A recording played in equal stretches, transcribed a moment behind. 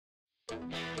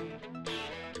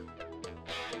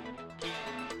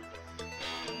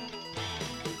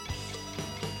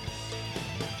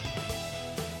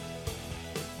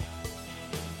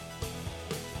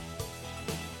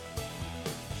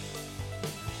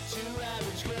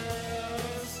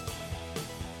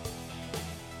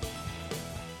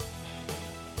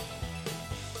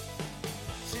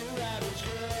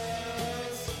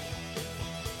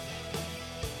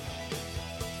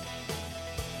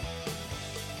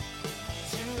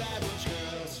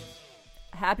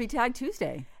Happy Tag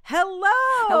Tuesday. Hello.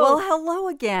 Well, hello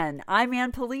again. I'm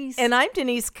Ann Police. And I'm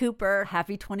Denise Cooper.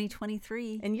 Happy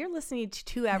 2023. And you're listening to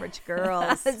Two Average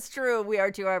Girls. It's true. We are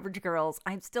two average girls.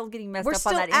 I'm still getting messed We're up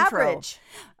still on that intro. average.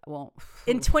 Well,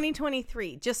 in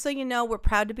 2023, just so you know, we're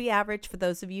proud to be average for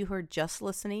those of you who are just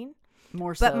listening.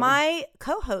 More so. But my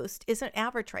co-host isn't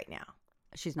average right now.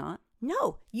 She's not?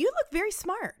 No, you look very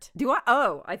smart. Do I?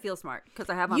 Oh, I feel smart because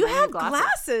I have on You my have new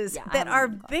glasses glasses that are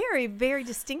very, very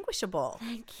distinguishable.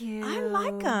 Thank you. I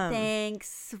like them.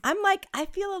 Thanks. I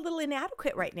feel a little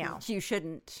inadequate right now. You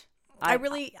shouldn't. I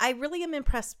really am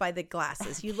impressed by the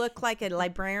glasses. You look like a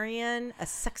librarian, a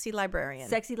sexy librarian.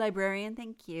 Sexy librarian.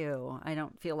 Thank you. I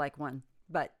don't feel like one,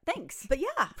 but thanks. But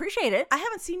yeah, appreciate it. I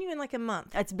haven't seen you in like a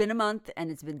month. It's been a month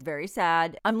and it's been very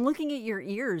sad. I'm looking at your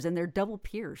ears and they're double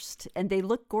pierced and they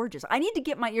look gorgeous. I need to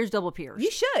get my ears double pierced.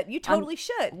 You should. You totally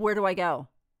should. Where do I go?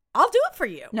 I'll do it for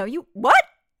you. No, you what?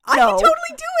 I No. can totally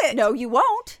do it. No, you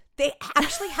won't. They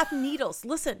actually have needles.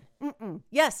 Listen.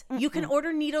 Yes, you can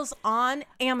order needles on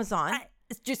Amazon.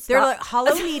 They're like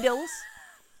hollow needles.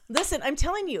 Listen, I'm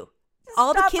telling you,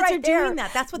 all the stop kids right are there. doing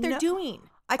that. That's what they're doing.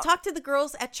 I talked to the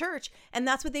girls at church, and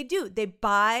that's what they do. They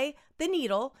buy the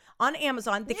needle on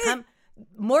Amazon. They come.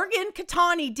 Morgan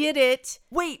Katani did it.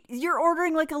 Wait, you're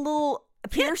ordering like a little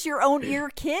pierce your own ear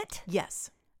kit?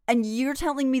 Yes. And you're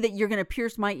telling me that you're going to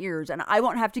pierce my ears and I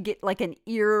won't have to get like an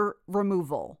ear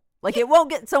removal? Like it won't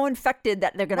get so infected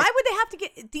that they're going to... Why would they have to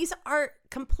get... These are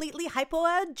completely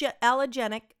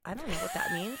hypoallergenic. I don't know what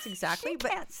that means exactly.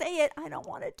 But can't say it. I don't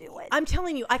want to do it. I'm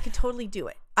telling you, I could totally do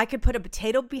it. I could put a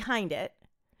potato behind it.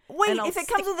 Wait, if it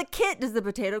comes with a kit, does the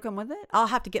potato come with it? I'll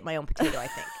have to get my own potato, I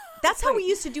think. That's how we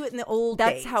used to do it in the old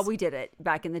days. That's how we did it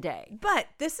back in the day. But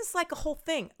this is like a whole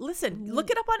thing. Listen, look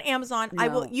it up on Amazon.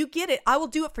 No. You get it. I will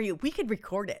do it for you. We could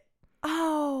record it.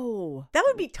 Oh. That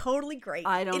would be totally great.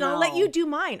 I don't know. know. I'll let you do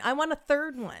mine. I want a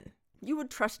third one. You would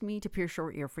trust me to pierce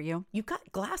your ear for you? You've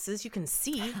got glasses. You can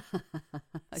see.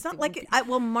 It's not like I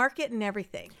will mark it and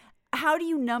everything. How do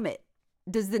you numb it?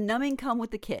 Does the numbing come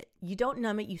with the kit? You don't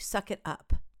numb it. You suck it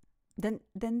up. Then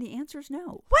the answer is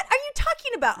no. What are you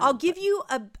talking about? I'll give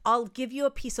you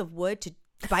a piece of wood to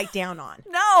bite down on.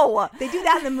 No. They do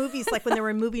that in the movies, like when they're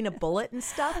removing a bullet and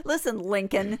stuff. Listen,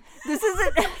 Lincoln, this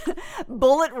isn't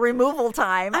bullet removal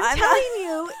time. I'm telling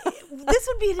you, this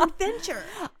would be an adventure.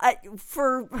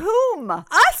 For whom?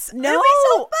 Us. No. It'd be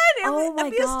so fun. Oh my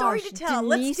it'd be gosh. a story to tell. Denise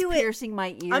Let's do it. Piercing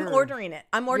my ear. I'm ordering it.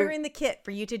 I'm ordering the kit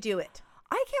for you to do it.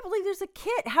 I can't believe there's a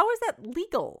kit. How is that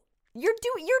legal? You're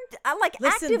like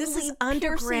Listen, actively this is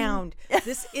underground.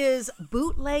 This is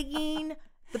bootlegging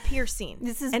the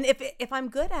piercing. And if I'm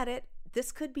good at it,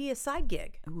 this could be a side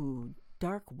gig. Ooh,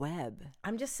 dark web.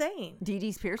 I'm just saying. Dee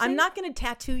Dee's piercing? I'm not going to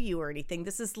tattoo you or anything.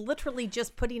 This is literally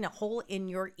just putting a hole in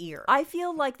your ear. I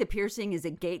feel like the piercing is a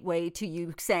gateway to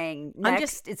you saying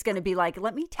next it's going to be like,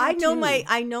 let me tattoo.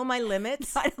 I know my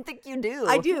limits. I don't think you do.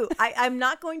 I do. I'm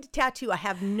not going to tattoo. I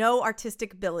have no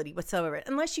artistic ability whatsoever.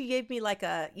 Unless you gave me like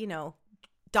a,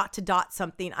 dot to dot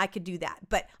something, I could do that.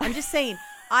 But I'm just saying,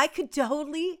 I could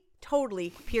totally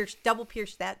double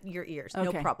pierce your ears. Okay.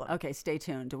 No problem. Okay, stay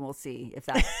tuned and we'll see if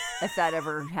that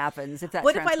ever happens. If that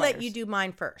What if I let transpires. you do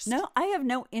mine first? No, I have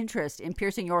no interest in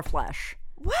piercing your flesh.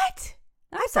 What?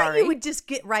 I'm I sorry. thought you would just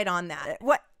get right on that.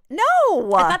 What? No.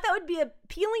 I thought that would be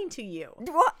appealing to you.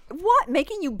 What?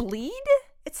 Making you bleed?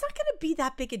 It's not going to be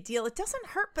that big a deal. It doesn't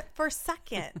hurt but for a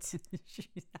second.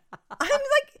 I'm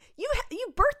like,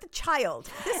 you birthed a child.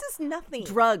 This is nothing.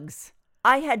 Drugs.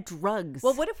 I had drugs.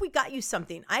 Well, what if we got you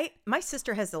something? My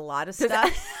sister has a lot of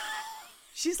stuff.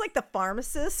 She's like the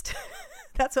pharmacist.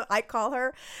 That's what I call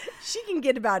her. She can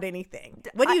get about anything.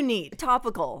 What do you need?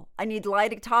 Topical. I need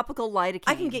topical lidocaine.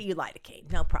 I can get you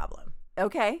lidocaine. No problem.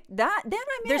 Okay. Then I'm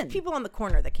There's in. people on the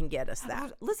corner that can get us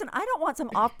that. Listen, I don't want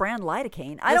some off-brand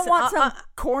lidocaine. I don't want some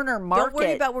corner market. Don't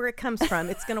worry about where it comes from.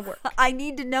 It's going to work. I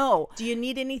need to know. Do you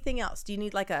need anything else? Do you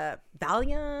need like a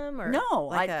Valium or no,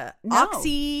 like a no.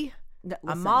 Oxy,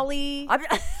 a Molly? I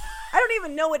don't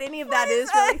even know what any of that is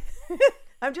really.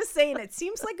 I'm just saying, it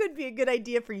seems like it would be a good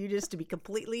idea for you just to be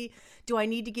completely, do I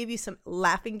need to give you some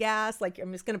laughing gas? Like,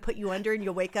 I'm just going to put you under and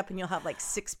you'll wake up and you'll have like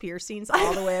 6 piercings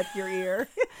all the way up your ear.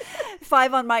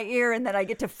 5 on my ear, and then I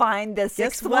get to find the 6th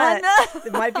Guess one. what?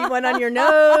 There might be one on your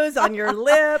nose, on your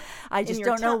lip. I in just your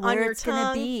don't know tongue- on where your it's going to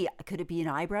tongue. be. Could it be an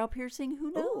eyebrow piercing? Who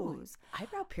Ooh, knows?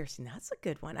 eyebrow piercing. That's a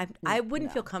good one. I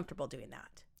wouldn't feel comfortable doing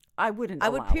that. I wouldn't I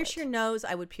would allow pierce it. your nose.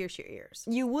 I would pierce your ears.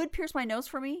 You would pierce my nose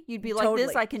for me? You'd be like, Totally.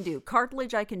 this I can do.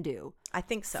 Cartilage I can do. I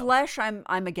think so. Flesh I'm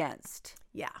against.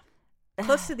 Yeah.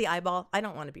 Close to the eyeball, I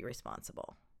don't want to be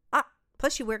responsible.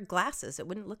 Plus, you wear glasses. It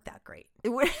wouldn't look that great. It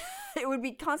would it would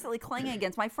be constantly clanging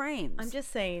against my frames. I'm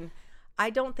just saying, I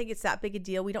don't think it's that big a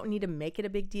deal. We don't need to make it a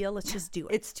big deal. Let's just do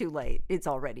it. It's too late. It's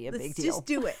already a big Let's deal. just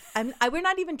do it. We're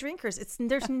not even drinkers.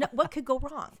 There's no, what could go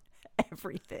wrong?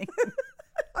 Everything.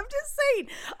 I'm just saying.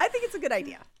 I think it's a good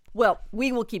idea. Well,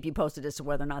 we will keep you posted as to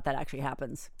whether or not that actually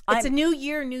happens. It's a new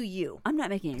year, new you. I'm not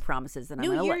making any promises that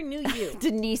New I'm year, going new to you. let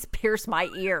Denise pierce my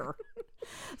ear.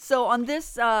 So on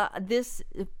this this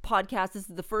podcast, this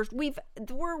is the first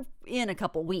we're in a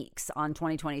couple weeks on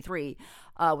 2023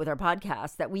 with our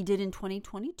podcast that we did in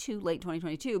 2022, late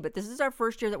 2022. But this is our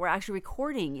first year that we're actually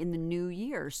recording in the new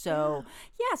year. So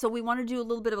so we want to do a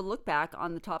little bit of a look back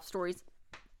on the top stories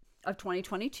of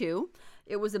 2022.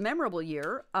 It was a memorable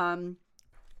year.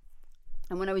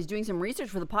 And when I was doing some research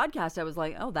for the podcast, I was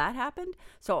like, oh, that happened?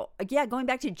 So, going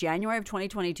back to January of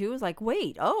 2022, I was like,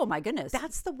 wait, oh, my goodness.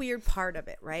 That's the weird part of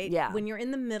it, right? Yeah. When you're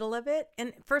in the middle of it.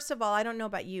 And first of all, I don't know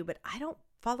about you, but I don't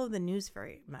follow the news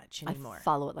very much anymore. I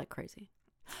follow it like crazy.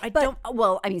 I But, don't.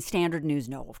 well, I mean, standard news,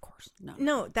 no, of course.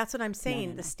 No, that's what I'm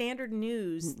saying. no. The standard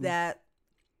news that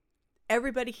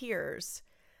everybody hears,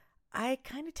 I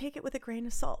kind of take it with a grain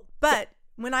of salt. But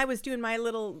when I was doing my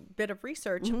little bit of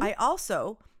research, I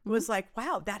also was like,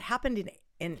 wow, that happened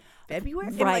in February.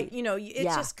 And Right. like,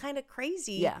 it's just kind of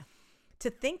crazy Yeah. to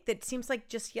think that it seems like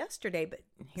just yesterday, but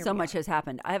here So we much are. has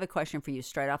happened. I have a question for you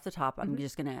straight off the top. I'm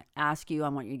just going to ask you. I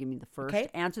want you to give me the first Okay.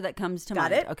 answer that comes to Got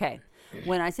mind. it. Okay.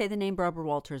 When I say the name Barbara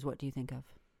Walters, what do you think of?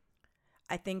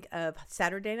 I think of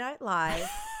Saturday Night Live,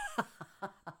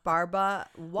 Barbara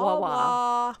Wawa.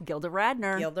 Wawa, Gilda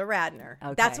Radner. Gilda Radner.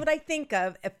 Okay. That's what I think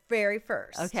of at very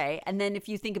first. Okay. And then if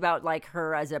you think about like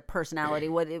her as a personality,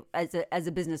 as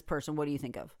a business person, what do you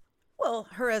think of? Well,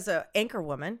 her as a anchor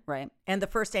woman, Right. and the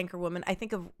first anchor woman, I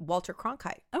think of Walter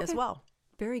Cronkite as Okay. well.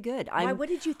 Very good. Why? What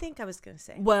did you think I was going to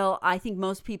say? Well, I think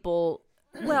most people.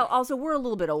 Well, also we're a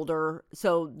little bit older,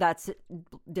 so that's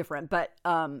different. But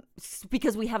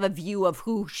because we have a view of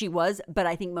who she was, but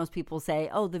I think most people say,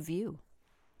 "Oh, The View."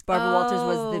 Barbara Walters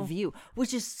was The View,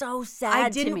 which is so sad. I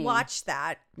to didn't me. watch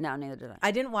that. No, neither did I.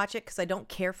 I didn't watch it because I don't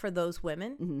care for those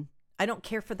women. Mm-hmm. I don't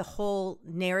care for the whole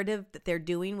narrative that they're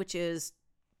doing, which is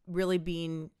really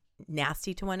being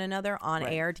nasty to one another on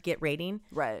Right. air to get rating.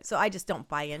 Right. So I just don't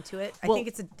buy into it. Well-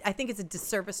 I think it's a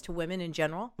disservice to women in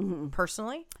general,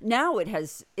 personally. Now it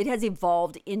has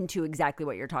evolved into exactly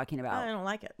what you're talking I about. don't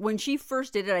like it. When she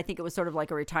first did it, I think it was sort of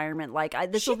like a retirement. Like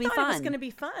this She will be thought fun. it was going to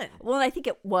be fun. Well, I think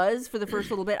it was for the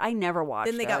first little bit. I never watched.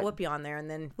 Then they got it. Whoopi on there, and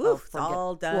then Oh, it's forget-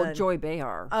 all done. Well, Joy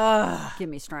Behar. Ugh, Give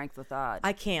me strength with that.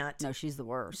 I can't. No, she's the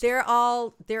worst. They're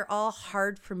all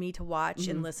hard for me to watch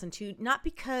Mm-hmm. and listen to. Not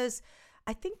because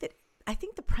I think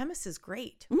the premise is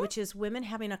great, Mm-hmm. which is women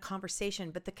having a conversation,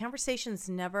 but the conversations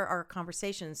never are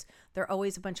conversations. They're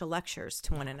always a bunch of lectures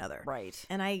to one another. Right.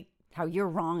 And How you're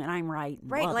wrong and I'm right.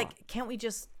 right, Blah, like, can't we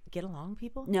just get along,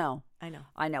 people? blah. No,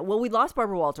 I know. Well, we lost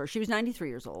Barbara Walters. She was 93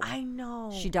 years old. I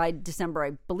know. She died December,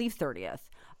 I believe, 30th.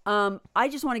 I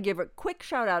just want to give a quick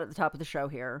shout out at the top of the show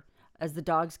here as the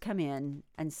dogs come in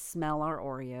and smell our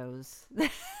Oreos.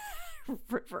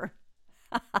 River.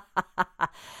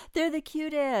 They're the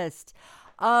cutest.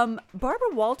 Barbara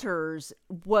Walters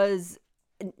was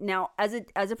now as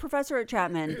a professor at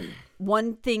Chapman.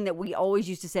 One thing that we always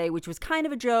used to say, which was kind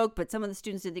of a joke, but some of the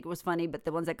students didn't think it was funny, but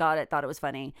the ones that got it thought it was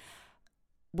funny.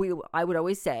 I would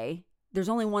always say, "There's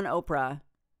only one Oprah,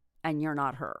 and you're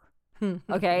not her."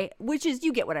 Okay, which is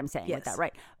you get what I'm saying with Yes. that,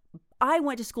 right? I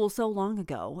went to school so long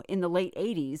ago in the late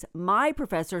 80s. My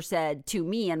professor said to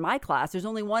me and my class, there's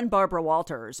only one Barbara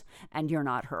Walters and you're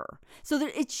not her. So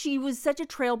she was such a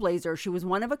trailblazer. She was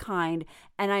one of a kind.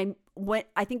 And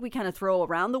I think we kind of throw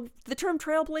around the term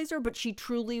trailblazer, but she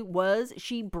truly was.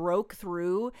 She broke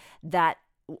through that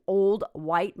old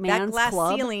white That man's glass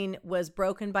club. ceiling was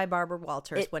broken by Barbara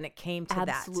Walters when it came to that.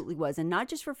 Absolutely was, and not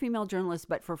just for female journalists,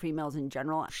 but for females in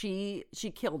general. She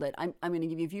killed it. I'm going to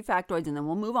give you a few factoids, and then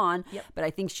we'll move on. Yep. But I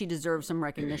think she deserves some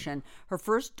recognition. Her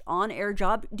first on-air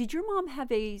job. Did your mom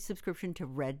have a subscription to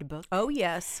Redbook? Oh,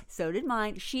 yes. So did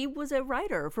mine. She was a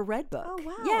writer for Redbook. Oh,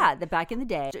 wow. Yeah, back in the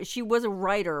day, she was a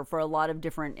writer for a lot of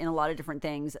different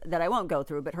things that I won't go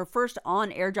through. But her first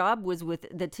on-air job was with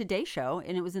the Today Show,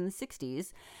 and it was in the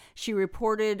 60s. She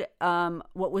reported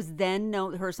what was then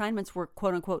known. Her assignments were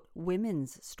 "quote unquote"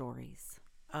 women's stories.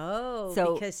 Oh,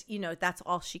 So- because, that's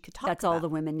all she could talk That's about. all the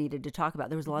women needed to talk about.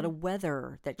 There was a lot of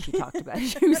weather that she talked about.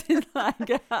 She was like,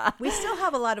 We still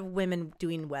have a lot of women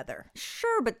doing weather.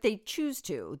 sure, but they choose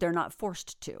to. They're not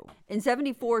forced to. In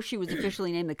 1974, she was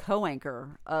officially named the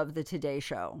co-anchor of the Today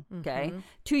Show. Okay.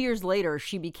 2 years later,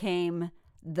 she became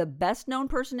the best known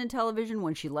person in television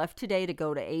when she left Today to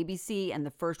go to ABC, and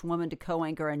the first woman to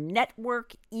co-anchor a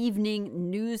network evening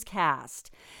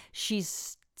newscast. She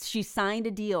signed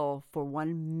a deal for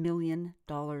 $1 million,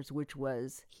 which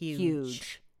was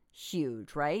huge,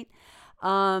 right?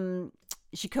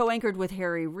 She co-anchored with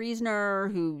Harry Reasoner,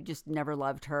 who just never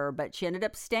loved her, but she ended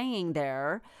up staying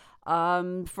there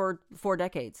for 4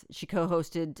 decades. She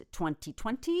co-hosted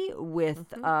 2020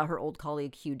 with her old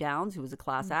colleague Hugh Downs, who was a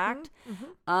class act.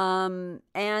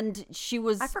 And she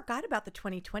was... I forgot about the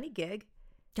 2020 gig.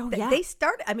 Oh, Th- yeah. They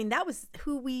started, that was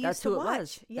who we used That's to who watch. it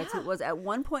was. Yeah. That's who it was. At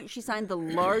one point, she signed the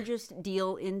largest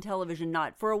deal in television,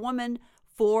 not for a woman,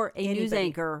 for a news Anybody.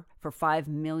 anchor for $5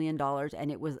 million,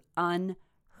 and it was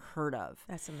unheard of.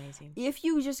 That's amazing. If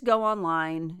you just go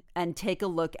online and take a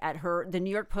look at her, the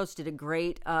New York Post did a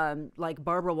great, like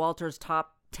Barbara Walters'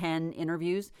 top 10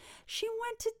 interviews. She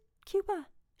went to Cuba.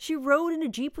 She rode in a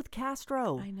Jeep with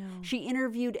Castro. I know. She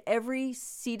interviewed every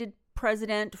seated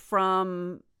president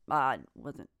from...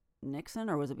 was it Nixon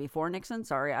or was it before Nixon?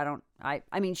 Sorry,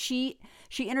 I mean, she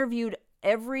interviewed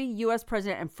every U.S.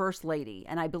 president and first lady,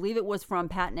 and I believe it was from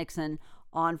Pat Nixon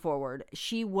on forward.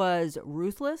 She was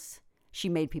ruthless. She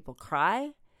made people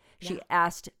cry. She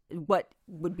asked what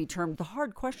would be termed the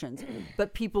hard questions,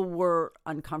 but people were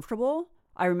uncomfortable.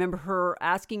 I remember her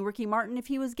asking Ricky Martin if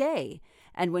he was gay.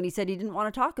 And when he said he didn't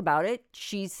want to talk about it,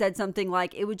 she said something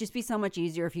like, it would just be so much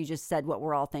easier if you just said what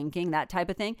we're all thinking, that type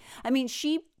of thing. I mean,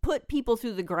 she put people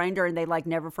through the grinder and they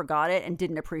never forgot it and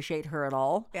didn't appreciate her at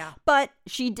all. Yeah. But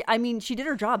she did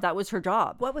her job. That was her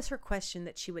job. What was her question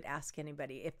that she would ask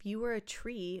anybody? If you were a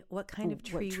tree, what kind of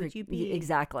tree would you be?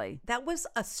 Exactly. That was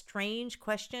a strange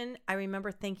question. I remember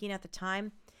thinking at the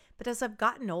time, but as I've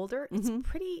gotten older, it's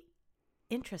pretty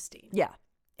interesting. Yeah.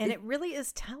 And it really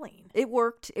is telling. It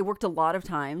worked. It worked a lot of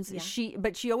times. Yeah.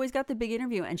 She always got the big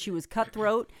interview, and she was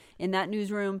cutthroat in that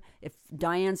newsroom. If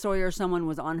Diane Sawyer or someone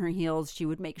was on her heels, she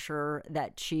would make sure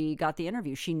that she got the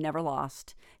interview. She never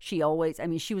lost. She always,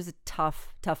 she was a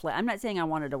tough lady. I'm not saying I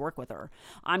wanted to work with her.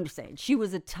 I'm just saying she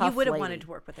was a tough lady. You would have wanted to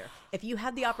work with her. If you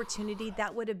had the opportunity,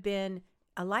 that would have been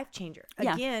a life changer.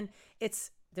 Yeah. Again,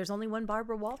 there's only one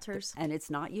Barbara Walters, And it's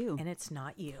not you. and it's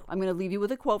not you. I'm going to leave you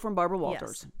with a quote from Barbara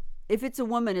Walters. Yes. If it's a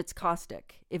woman, it's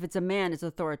caustic. If it's a man, it's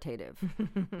authoritative.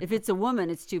 If it's a woman,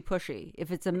 it's too pushy.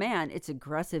 If it's a man, it's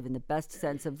aggressive in the best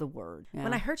sense of the word. Yeah.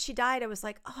 When I heard she died, I was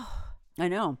like, oh, I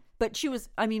know. But she was,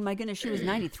 my goodness, she was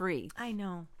 93, I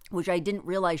know. which I didn't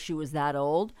realize she was that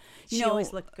old. She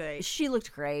always looked great. She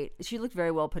looked great. She looked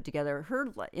very well put together.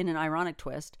 In an ironic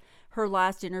twist, her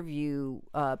last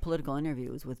political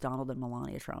interview was with Donald and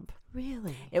Melania Trump.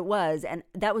 Really? It was. And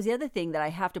that was the other thing that I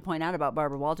have to point out about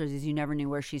Barbara Walters is you never knew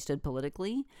where she stood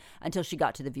politically until she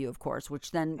got to The View, of course,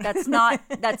 which then that's not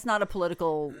a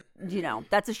political,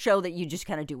 that's a show that you just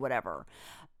kind of do whatever.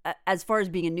 As far as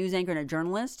being a news anchor and a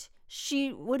journalist,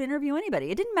 she would interview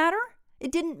anybody. It didn't matter.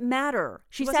 It didn't matter.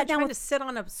 She sat wasn't down trying with to sit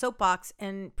on a soapbox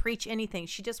and preach anything.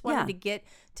 She just wanted Yeah. to get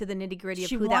to the nitty gritty of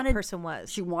She who wanted- that person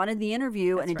was. She wanted the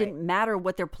interview, and it That's right. didn't matter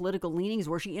what their political leanings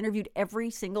were. She interviewed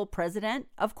every single president,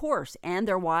 of course, and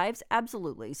their wives,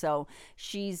 absolutely. So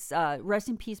she's rest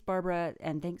in peace, Barbara,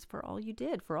 and thanks for all you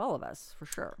did for all of us, for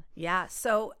sure. Yeah.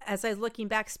 So as I was looking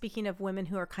back, speaking of women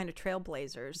who are kind of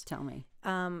trailblazers, Tell me.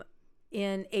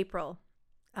 in April,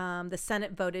 the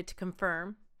Senate voted to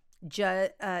confirm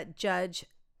Judge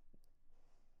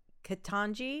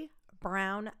Ketanji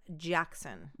Brown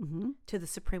Jackson to the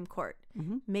Supreme Court,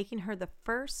 making her the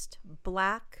first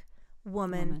Black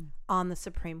woman on the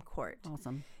Supreme Court.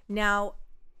 Awesome. Now,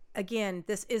 again,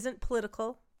 this isn't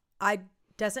political.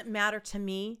 Doesn't matter to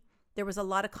me. There was a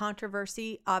lot of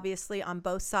controversy, obviously, on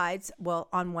both sides. Well,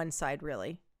 on one side,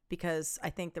 really, because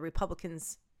I think the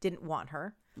Republicans didn't want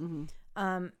her.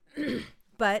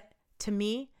 But to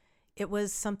me, it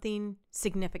was something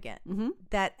significant.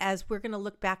 That as we're going to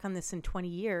look back on this in 20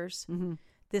 years,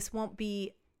 this won't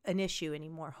be an issue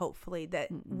anymore. Hopefully, that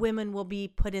women will be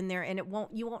put in there, and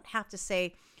you won't have to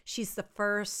say she's the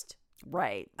first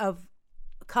of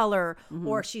color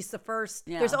or she's the first.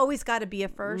 Yeah. There's always got to be a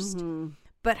first.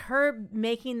 But her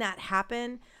making that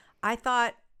happen, I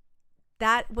thought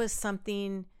that was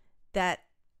something that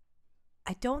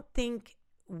I don't think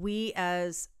we,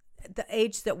 as the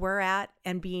age that we're at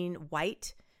and being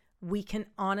white, we can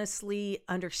honestly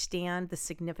understand the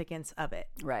significance of it.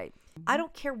 Right. I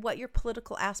don't care what your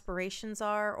political aspirations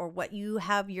are or what you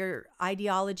have your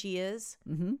ideology is.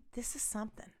 This is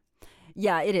something.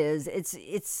 Yeah, it is.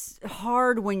 It's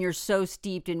hard when you're so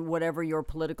steeped in whatever your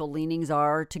political leanings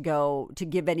are to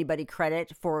give anybody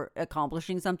credit for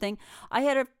accomplishing something. I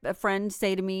had a friend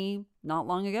say to me not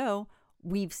long ago,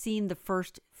 we've seen the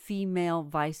first female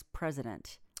vice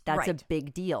president. That's a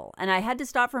big deal. And I had to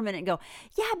stop for a minute and go,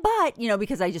 yeah, but,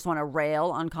 because I just want to rail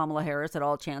on Kamala Harris at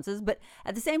all chances. But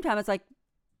at the same time, it's like,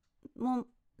 well,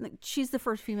 she's the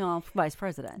first female vice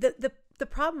president. The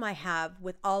problem I have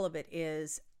with all of it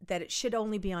is that it should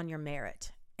only be on your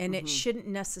merit. And it shouldn't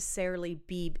necessarily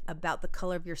be about the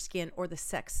color of your skin or the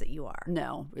sex that you are.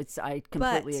 No, I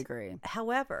completely agree.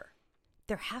 However,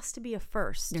 there has to be a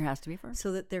first. There has to be a first.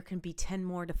 So that there can be 10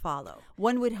 more to follow.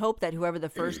 One would hope that whoever the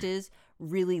first is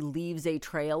really leaves a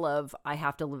trail of, I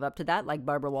have to live up to that, like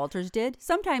Barbara Walters did.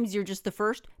 Sometimes you're just the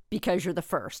first because you're the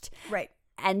first. Right.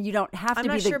 And you don't have to be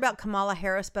I'm not sure about Kamala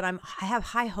Harris, but I have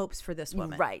high hopes for this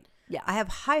woman. Right. Yeah. I have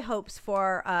high hopes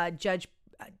for Judge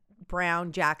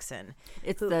Brown Jackson.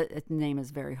 The name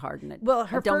is very hard, and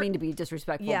I don't mean to be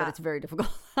disrespectful, but it's very difficult.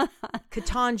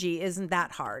 Ketanji isn't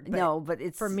that hard. But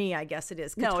it's for me, I guess it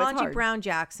is. No, it's Ketanji hard. Brown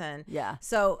Jackson. Yeah.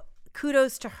 So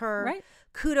kudos to her. Right.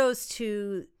 Kudos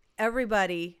to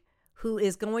everybody who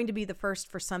is going to be the first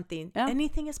for something. Yeah.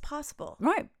 Anything is possible.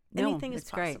 Right. Anything is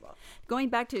great. possible. Going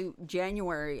back to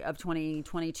January of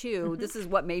 2022, this is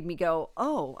what made me go,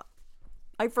 oh,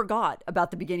 I forgot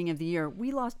about the beginning of the year.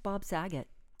 We lost Bob Saget.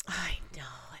 I know.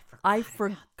 I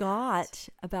forgot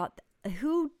about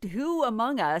who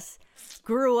among us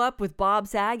grew up with Bob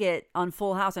Saget on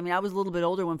Full House. I mean, I was a little bit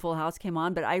older when Full House came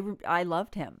on, but I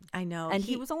loved him. I know. And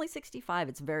he was only 65.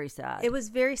 It's very sad. It was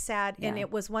very sad. Yeah. And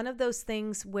it was one of those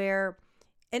things where,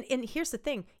 and here's the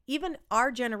thing, even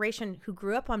our generation who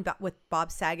grew up with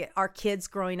Bob Saget, our kids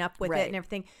growing up with it and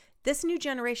everything, this new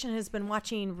generation has been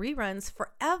watching reruns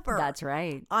forever. That's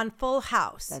right. On Full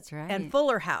House. That's right. And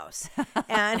Fuller House.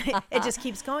 And it just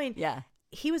keeps going. Yeah.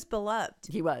 He was beloved.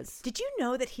 He was. Did you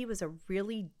know that he was a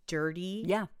really dirty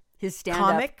His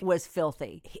stand-up was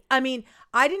filthy. I mean,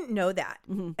 I didn't know that.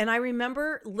 And I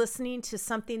remember listening to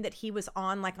something that he was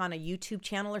on, like on a YouTube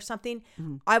channel or something.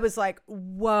 I was like,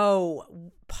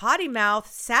 whoa, potty mouth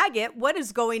Saget, what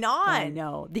is going on? I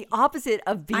know. The opposite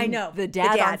of being the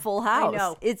dad on Full House. I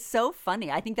know. It's so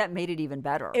funny. I think that made it even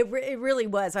better. It really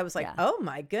was. I was like, oh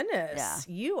my goodness,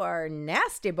 you are a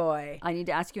nasty boy. I need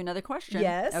to ask you another question.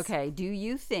 Yes. Okay.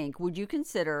 Would you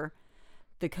consider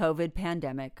the COVID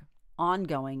pandemic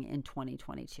ongoing in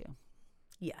 2022?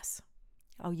 Yes.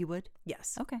 Oh, you would?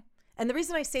 Yes. Okay. And the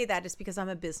reason I say that is because I'm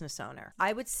a business owner.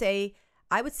 I would say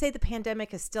the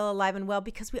pandemic is still alive and well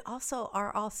because we also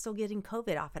are all still getting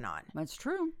COVID off and on. That's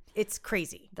true. It's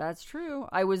crazy. That's true.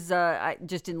 I was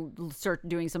just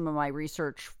doing some of my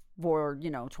research for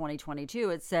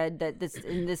 2022. It said that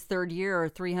in this third year,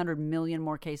 300 million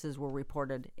more cases were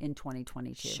reported in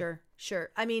 2022.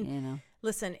 Sure. I mean,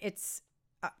 listen, it's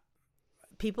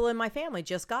people in my family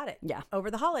just got it. Yeah.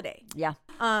 Over the holiday. Yeah.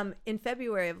 In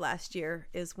February of last year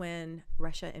is when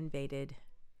Russia invaded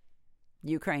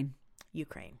Ukraine.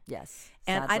 Yes.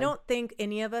 And I don't think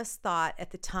any of us thought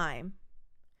at the time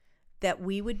that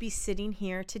we would be sitting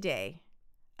here today,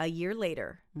 a year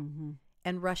later,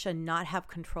 and Russia not have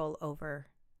control over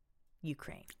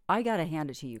Ukraine. I got to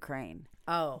hand it to Ukraine.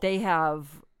 Oh. They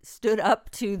have stood up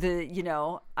to the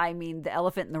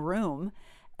elephant in the room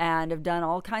and have done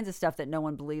all kinds of stuff that no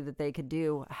one believed that they could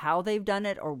do. How they've done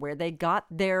it or where they got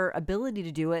their ability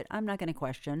to do it, I'm not going to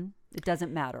question. It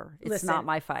doesn't matter. It's not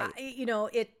my fight.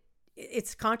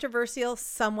 It's controversial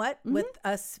somewhat with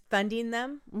us funding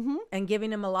them and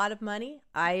giving them a lot of money.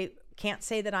 I can't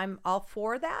say that I'm all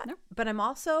for that, but I'm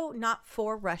also not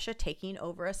for Russia taking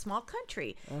over a small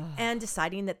country and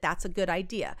deciding that that's a good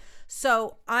idea.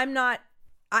 So I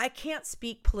can't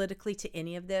speak politically to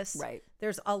any of this. Right.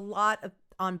 There's a lot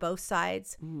on both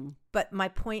sides. But my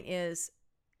point is,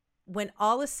 when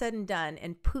all is said and done,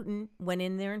 and Putin went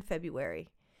in there in February,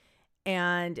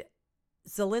 and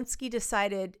Zelensky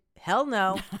decided, hell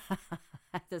no.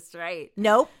 That's right.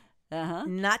 Nope. Uh-huh.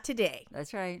 Not today.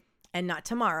 That's right. and not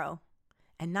tomorrow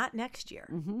and not next year.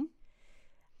 Mm-hmm.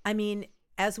 I mean,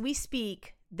 as we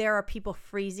speak, there are people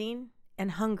freezing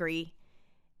and hungry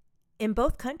in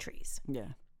both countries.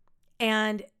 Yeah.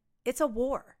 And it's a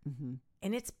war. Mm-hmm.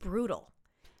 And it's brutal.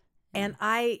 And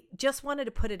I just wanted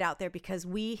to put it out there because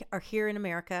we are here in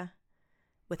America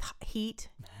with heat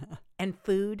and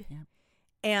food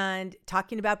and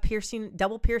talking about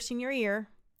double piercing your ear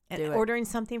and ordering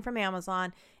something from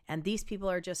Amazon. And these people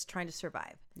are just trying to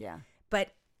survive. Yeah.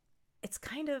 But it's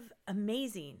kind of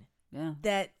amazing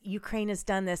that Ukraine has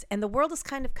done this. And the world has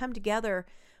kind of come together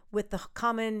with the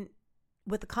common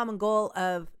goal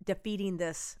of defeating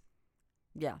this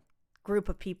group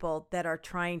of people that are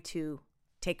trying to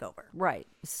take over. Right.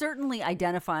 Certainly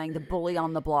identifying the bully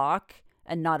on the block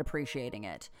and not appreciating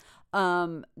it.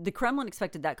 The Kremlin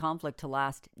expected that conflict to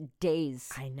last days.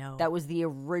 I know. That was the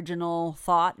original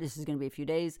thought. This is going to be a few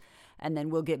days, and then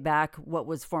we'll get back what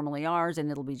was formerly ours, and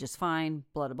it'll be just fine,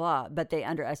 blah, blah, blah. But they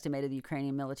underestimated the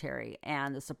Ukrainian military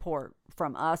and the support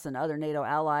from us and other NATO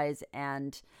allies,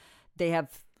 and they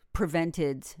have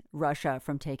prevented Russia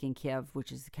from taking Kiev,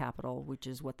 which is the capital, which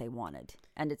is what they wanted.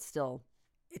 And it's still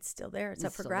there. It's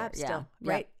up for grabs still,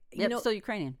 yeah. right? Yep, still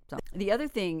Ukrainian. So the other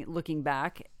thing, looking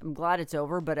back, I'm glad it's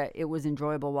over, but it was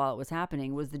enjoyable while it was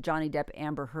happening, was the Johnny Depp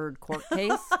Amber Heard court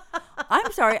case.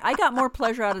 I'm sorry, I got more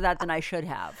pleasure out of that than I should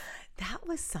have. That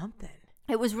was something.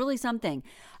 It was really something.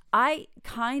 I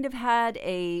kind of had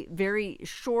a very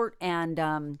short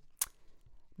and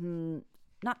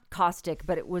not caustic,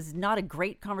 but it was not a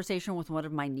great conversation with one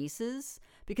of my nieces,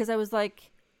 because I was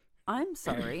like, I'm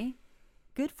sorry.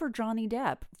 Good for Johnny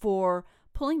Depp for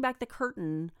pulling back the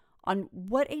curtain on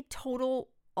what a total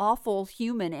awful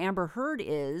human Amber Heard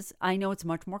is. I know it's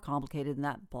much more complicated than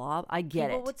that, blah. I get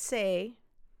it. People would say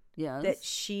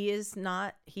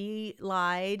that he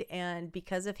lied, and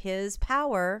because of his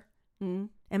power and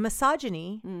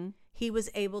misogyny, he was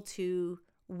able to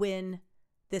win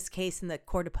this case in the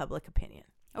court of public opinion.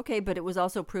 Okay, but it was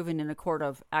also proven in a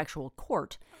actual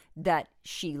court that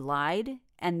she lied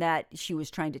and that she was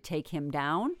trying to take him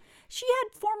down. She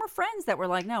had former friends that were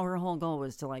like, no, her whole goal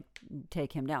was to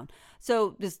take him down.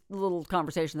 So this little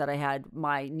conversation that I had,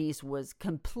 my niece was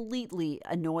completely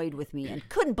annoyed with me and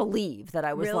couldn't believe that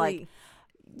I was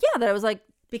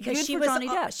because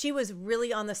she was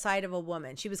really on the side of a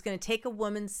woman. She was going to take a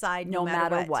woman's side no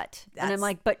matter what. And I'm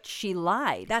like, but she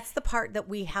lied. That's the part that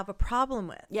we have a problem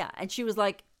with. Yeah, and she was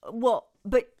like, well,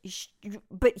 but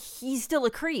he's still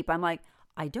a creep. I'm like,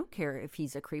 I don't care if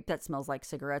he's a creep that smells like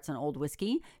cigarettes and old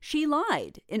whiskey. She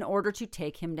lied in order to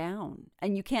take him down.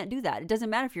 And you can't do that. It doesn't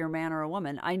matter if you're a man or a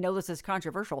woman. I know this is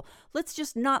controversial. Let's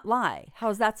just not lie.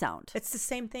 How's that sound? It's the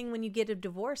same thing when you get a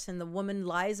divorce and the woman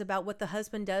lies about what the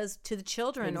husband does to the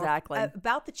children. Exactly. Or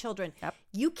about the children. Yep.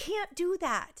 You can't do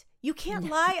that. You can't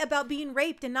lie about being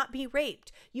raped and not be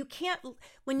raped. You can't.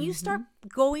 When you start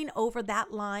going over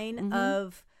that line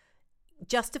of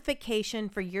justification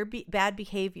for your bad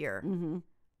behavior,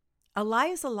 a lie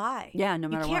is a lie. Yeah, no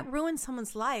matter what. You can't ruin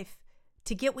someone's life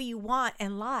to get what you want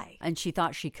and lie. And she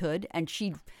thought she could, and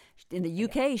in the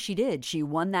UK she did. She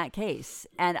won that case,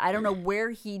 and I don't know where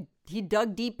he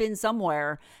dug deep in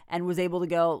somewhere and was able to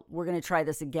go, we're going to try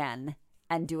this again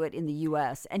and do it in the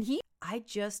US. And I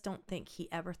just don't think he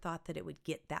ever thought that it would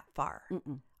get that far.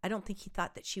 I don't think he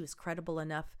thought that she was credible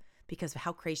enough because of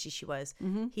how crazy she was.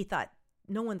 He thought,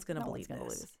 no one's going to believe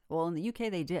this. Well, in the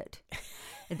UK, they did.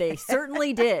 They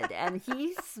certainly did. And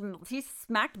he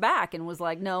smacked back and was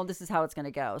like, no, this is how it's going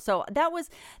to go. So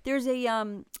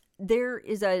there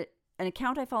is an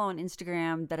account I follow on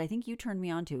Instagram that I think you turned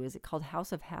me on to. Is it called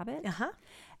House of Habit?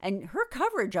 And her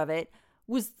coverage of it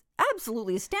was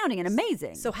absolutely astounding and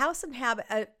amazing. So House in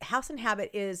Habit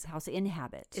is House in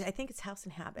Habit. I think it's House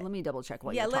in Habit. Let me double check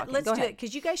what you're talking. Let's do it,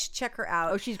 because you guys should check her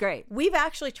out. Oh, she's great. We've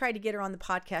actually tried to get her on the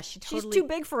podcast. She's too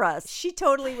big for us. She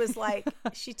totally was like,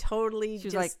 she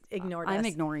just like, ignored us. I'm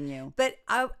ignoring you. But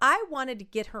I wanted to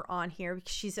get her on here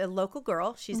because she's a local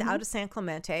girl. She's out of San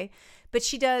Clemente, but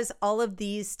she does all of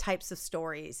these types of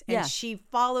stories and she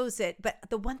follows it. But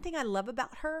the one thing I love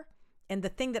about her, and the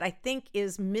thing that I think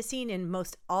is missing in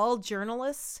most all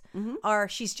journalists, are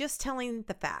she's just telling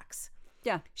the facts.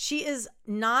 Yeah. She's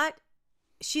not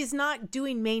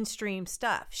doing mainstream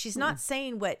stuff. She's not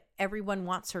saying what everyone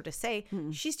wants her to say.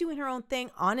 She's doing her own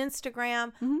thing on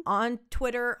Instagram, on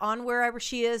Twitter, on wherever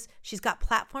she is. She's got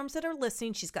platforms that are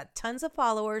listening. She's got tons of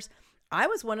followers. I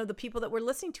was one of the people that were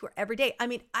listening to her every day. I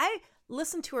mean, I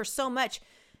listened to her so much.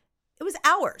 It was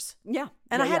hours. Yeah.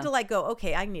 And I had to go,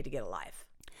 okay, I need to get a live.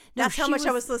 That's how much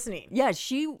I was listening. Yeah,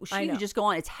 she would just go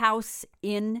on. It's House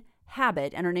in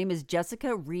Habit, and her name is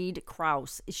Jessica Reed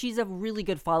Krause. She's a really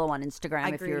good follow on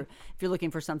Instagram if you're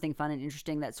looking for something fun and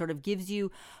interesting that sort of gives you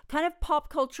kind of pop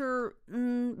culture,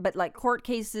 but like court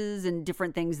cases and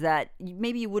different things that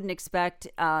maybe you wouldn't expect.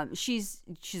 She's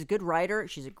a good writer.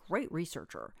 She's a great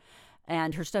researcher,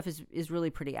 and her stuff is really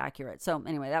pretty accurate. So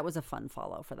anyway, that was a fun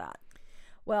follow for that.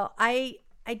 Well, I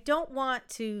don't want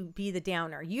to be the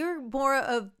downer. You're more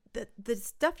of the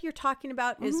stuff you're talking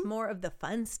about is more of the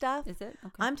fun stuff. Is it?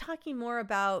 Okay. I'm talking more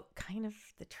about kind of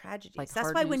the tragedies. Like That's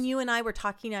hard why news? when you and I were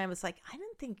talking, I was like, I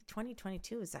don't think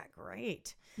 2022 is that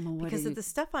great Well, what because do of the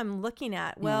stuff I'm looking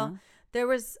at. Well, there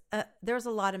was a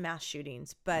lot of mass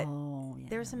shootings, but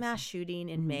there was a mass shooting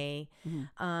in May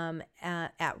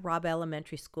at Robb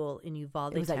Elementary School in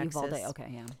Uvalde, It was Texas. at Uvalde.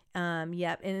 Okay, yeah.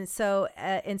 Yep. And so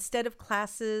instead of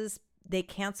classes, they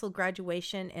canceled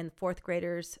graduation, and fourth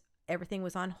graders, everything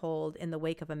was on hold in the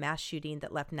wake of a mass shooting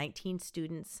that left 19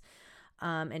 students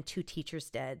and 2 teachers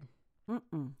dead.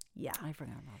 Yeah. I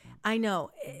forgot about that. I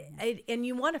know. And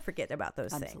you want to forget about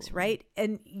those things, Absolutely. right?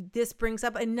 And this brings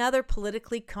up another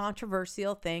politically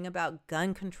controversial thing about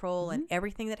gun control and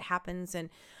everything that happens. And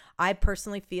I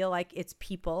personally feel like it's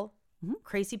people,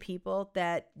 crazy people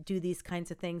that do these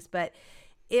kinds of things. But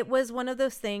it was one of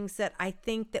those things that I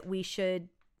think that we should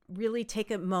really take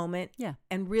a moment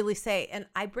and really say, and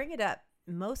I bring it up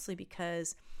mostly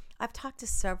because I've talked to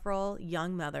several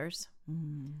young mothers,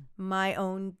 my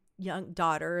own young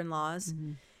daughter-in-laws.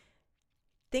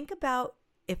 Think about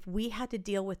if we had to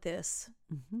deal with this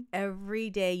every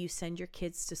day you send your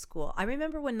kids to school. I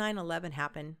remember when 9/11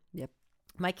 happened. Yep.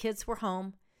 My kids were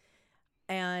home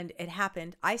and it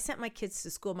happened. I sent my kids to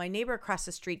school. My neighbor across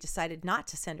the street decided not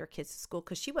to send her kids to school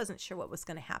because she wasn't sure what was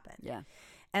going to happen. Yeah.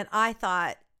 And I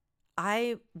thought,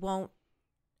 I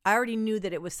already knew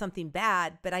that it was something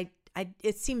bad, but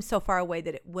it seemed so far away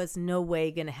that it was no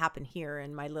way going to happen here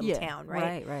in my little town,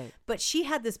 right? Right. But she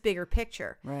had this bigger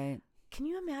picture. Right. Can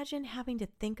you imagine having to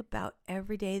think about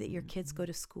every day that your kids go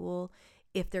to school,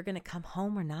 if they're going to come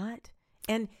home or not?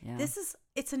 And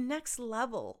it's a next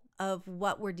level of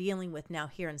what we're dealing with now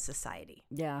here in society.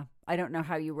 Yeah. I don't know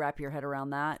how you wrap your head around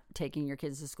that, taking your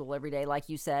kids to school every day, like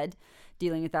you said,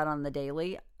 dealing with that on the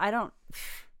daily.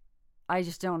 I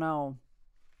just don't know.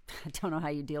 I don't know how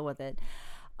you deal with it.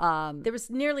 There was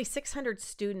nearly 600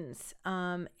 students,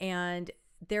 and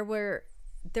there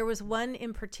was one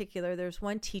in particular. There's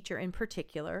one teacher in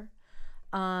particular,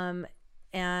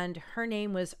 and her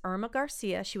name was Irma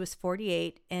Garcia. She was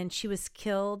 48, and she was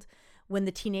killed when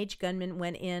the teenage gunman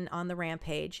went in on the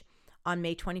rampage on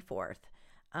May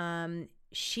 24th.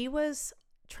 She was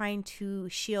trying to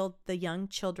shield the young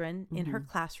children in her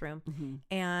classroom,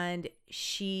 and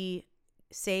she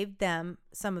saved them,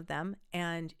 some of them,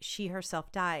 and she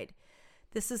herself died.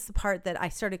 This is the part that I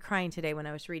started crying today when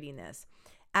I was reading this.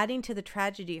 Adding to the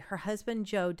tragedy, her husband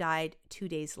Joe died 2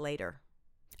 days later.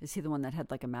 Is he the one that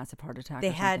had like a massive heart attack? They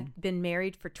or something? had been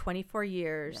married for 24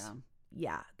 years.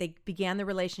 Yeah. They began the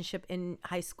relationship in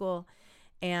high school,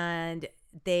 and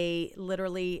they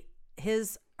literally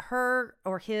his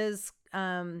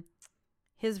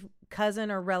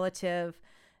cousin or relative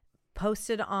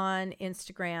posted on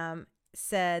Instagram,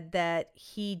 said that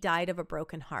he died of a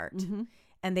broken heart,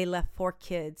 and they left 4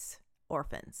 kids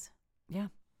orphans. Yeah.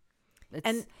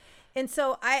 And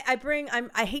so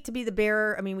I hate to be the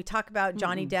bearer. I mean, we talk about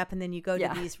Johnny Depp, and then you go to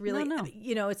these really,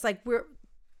 it's like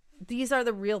these are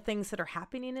the real things that are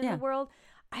happening in the world.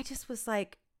 I just was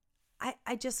like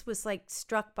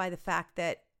struck by the fact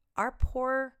that our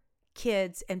poor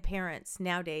kids and parents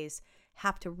nowadays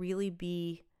have to really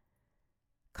be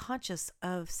conscious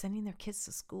of sending their kids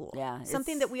to school. Yeah.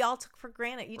 Something that we all took for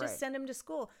granted. You just send them to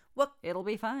school. It'll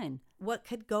be fine. What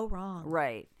could go wrong?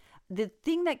 Right. The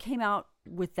thing that came out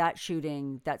with that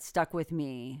shooting that stuck with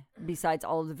me, besides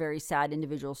all of the very sad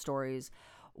individual stories,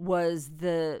 was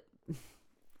the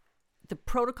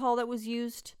protocol that was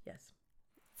used. Yes.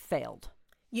 Failed.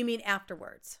 You mean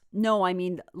afterwards? No, I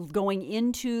mean going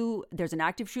into, there's an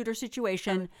active shooter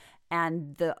situation,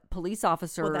 and the police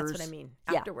officers. Well, that's what I mean.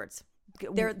 Afterwards.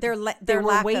 They They're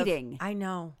were waiting. I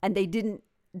know. And they didn't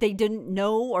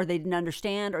know, or they didn't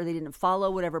understand, or they didn't follow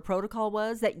whatever protocol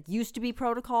was that used to be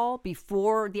protocol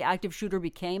before the active shooter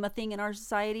became a thing in our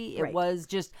society. It was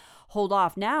just hold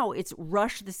off. Now it's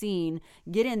rush the scene,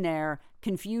 get in there,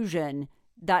 confusion,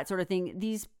 that sort of thing.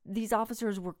 These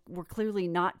officers were clearly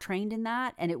not trained in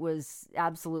that, and it was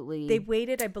absolutely. They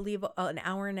waited, I believe, an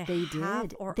hour and a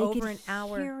half or over an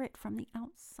hour. They could hear it from the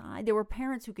outside. There were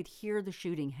parents who could hear the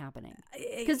shooting happening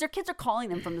because their kids are calling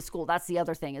them from the school. That's the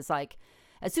other thing. It's like,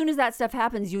 As soon as that stuff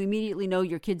happens, you immediately know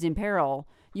your kid's in peril.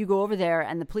 You go over there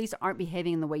and the police aren't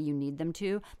behaving in the way you need them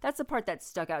to. That's the part that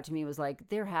stuck out to me, was like,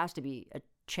 there has to be a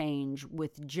change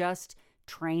with just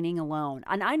training alone.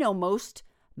 And I know most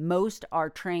are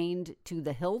trained to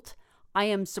the hilt. I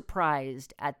am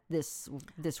surprised at this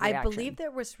reaction. I believe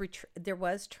there was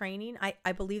training.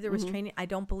 I believe there was training. I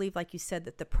don't believe, like you said,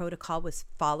 that the protocol was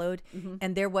followed.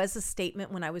 And there was a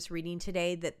statement when I was reading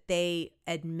today that they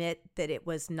admit that it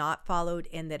was not followed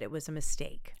and that it was a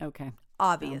mistake. Okay.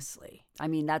 Obviously. I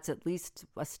mean, that's at least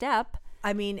a step.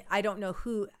 I mean, I don't know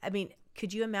who. I mean,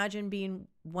 could you imagine being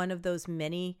one of those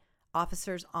many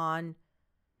officers on?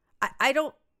 I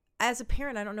don't, as a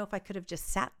parent, I don't know if I could have just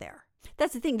sat there.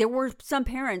 That's the thing. There were some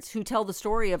parents who tell the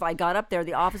story of, I got up there,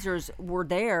 the officers were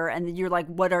there, and you're like,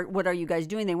 what are you guys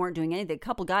doing? They weren't doing anything. A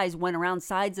couple guys went around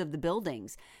sides of the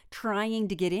buildings trying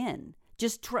to get in.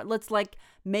 Just let's like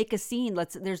make a scene.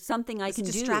 There's something I can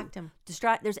distract him.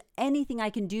 There's anything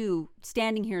I can do.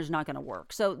 Standing here is not going to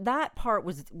work. So that part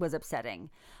was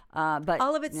upsetting. But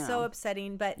all of it's so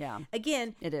upsetting. But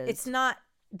again, it is. It's not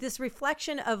this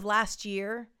reflection of last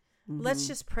year. Let's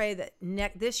just pray that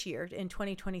this year in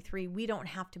 2023, we don't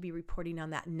have to be reporting on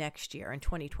that next year in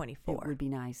 2024. It would be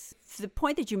nice. The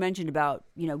point that you mentioned about,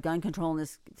 gun control in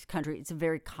this country, it's a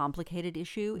very complicated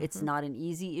issue. It's not an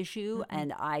easy issue.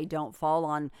 And I don't fall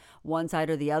on one side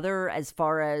or the other as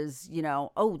far as,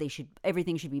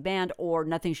 everything should be banned or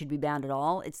nothing should be banned at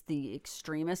all. It's the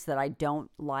extremists that I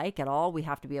don't like at all. We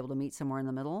have to be able to meet somewhere in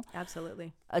the middle.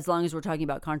 Absolutely. As long as we're talking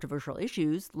about controversial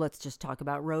issues, let's just talk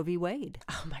about Roe v. Wade.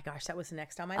 Oh my gosh, that was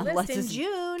next on my list in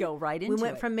June. Go right into it. We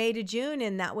went from May to June,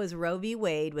 and that was Roe v.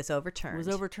 Wade was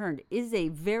overturned. Is a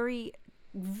very,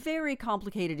 very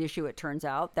complicated issue, it turns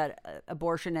out, that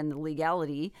abortion and the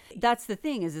legality. That's the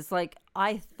thing, is it's like,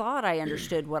 I thought I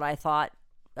understood what I thought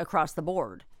across the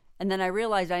board. And then I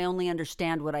realized I only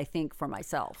understand what I think for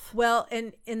myself. Well,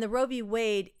 and the Roe v.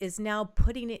 Wade is now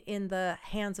putting it in the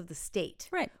hands of the state.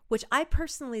 Right. Which I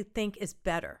personally think is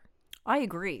better. I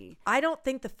agree. I don't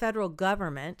think the federal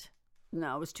government.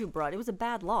 No, it was too broad. It was a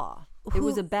bad law. It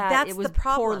was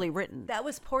poorly written. That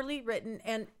was poorly written.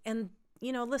 And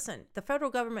listen, the federal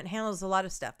government handles a lot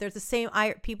of stuff. There's the same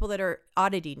people that are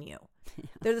auditing you.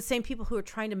 They're the same people who are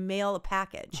trying to mail a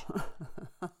package.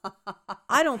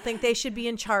 I don't think they should be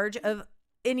in charge of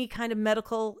any kind of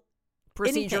medical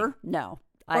procedure. Anything. No.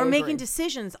 Or making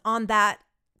decisions on that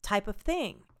type of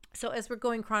thing. So as we're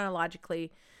going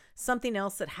chronologically, something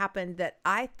else that happened that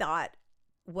I thought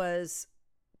was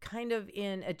kind of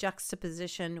in a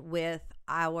juxtaposition with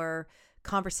our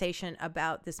conversation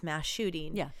about this mass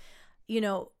shooting. Yeah.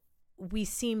 We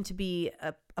seem to be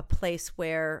a place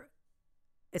where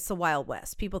it's the Wild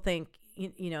West. People think,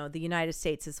 the United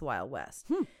States is the Wild West.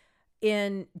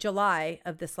 In July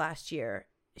of this last year,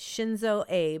 Shinzo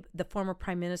Abe, the former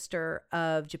prime minister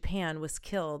of Japan, was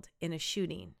killed in a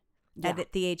shooting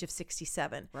at the age of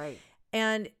 67. Right.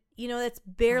 And, that's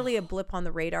barely a blip on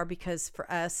the radar because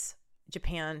for us,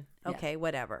 Japan,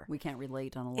 whatever. We can't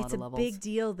relate on a lot of levels. It's a big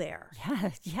deal there.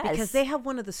 Yes. Because they have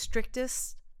one of the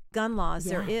strictest gun laws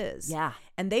there is. Yeah.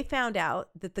 And they found out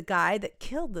that the guy that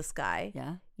killed this guy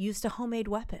used a homemade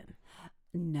weapon.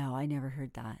 No, I never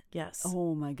heard that. Yes.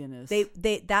 Oh my goodness.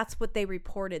 They that's what they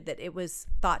reported, that it was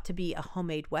thought to be a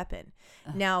homemade weapon.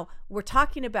 Now, we're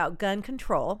talking about gun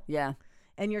control. Yeah.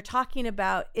 And you're talking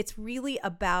about, it's really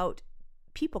about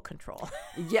people control.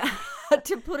 Yeah.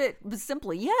 To put it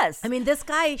simply, yes. I mean, this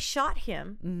guy shot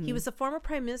him. Mm-hmm. He was a former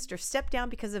prime minister, stepped down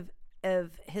because of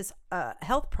his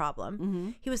health problem. Mm-hmm.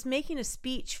 He was making a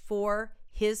speech for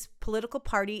his political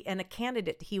party and a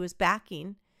candidate he was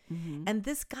backing. Mm-hmm. And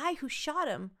this guy who shot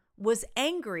him was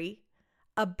angry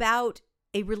about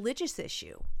a religious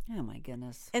issue. Oh my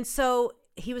goodness. And so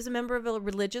he was a member of a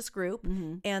religious group,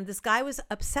 and this guy was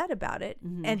upset about it,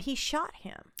 and he shot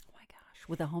him. Oh my gosh.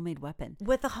 With a homemade weapon.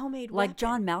 Like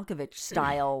John Malkovich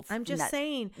style. I'm just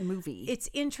saying. Movie. It's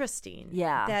interesting.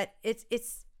 Yeah. That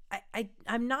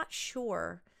I'm not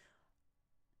sure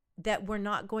that we're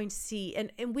not going to see,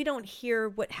 and we don't hear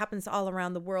what happens all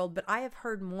around the world, but I have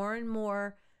heard more and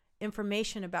more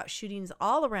information about shootings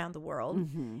all around the world,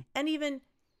 and even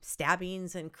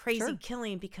stabbings and crazy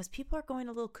killing, because people are going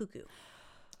a little cuckoo.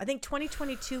 I think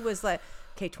 2022 was like,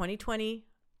 okay, 2020,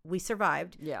 we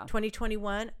survived. Yeah.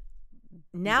 2021,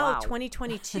 now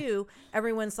 2022,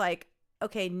 everyone's like,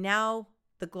 okay, now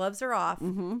the gloves are off.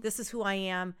 This is who I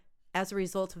am as a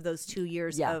result of those 2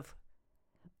 years of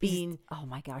being. Oh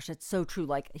my gosh, that's so true.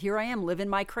 Like, here I am living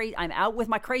my I'm out with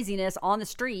my craziness on the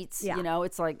streets. Yeah.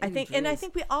 It's like, I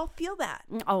think we all feel that.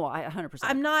 Oh, 100%.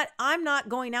 I'm not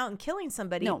going out and killing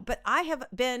somebody, but I have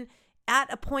been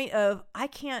at a point of, I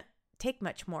can't take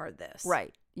much more of this.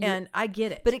 Right. And I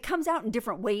get it. But it comes out in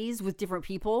different ways with different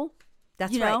people.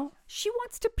 That's you right. know? She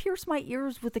wants to pierce my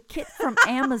ears with a kit from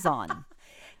Amazon.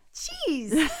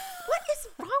 Jeez, what is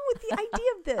wrong with the idea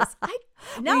of this?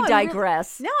 We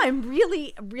digress. Now I'm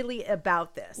really, really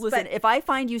about this. Listen, But if I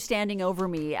find you standing over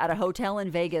me at a hotel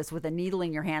in Vegas with a needle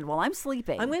in your hand while I'm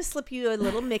sleeping, I'm going to slip you a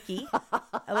little Mickey.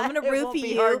 I'm going to It roofie won't be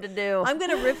you. hard to do. I'm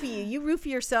going to roofie you. You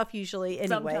roofie yourself usually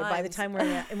anyway. By the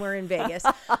Sometimes. time we're in Vegas,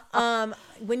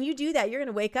 when you do that, you're going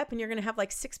to wake up and you're going to have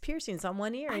like 6 piercings on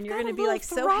one ear, and you're going to be like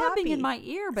so throbbing happy in my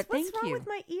ear. But What's thank wrong you. with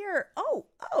my ear? Oh.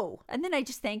 And then I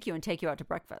just thank you and take you out to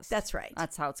breakfast. That's right.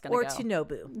 That's how it's going to go. Or to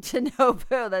Nobu. To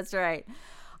Nobu. That's right.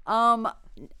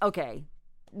 Okay.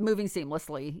 Moving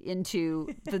seamlessly into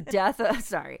the death.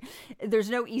 Sorry. There's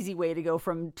no easy way to go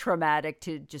from traumatic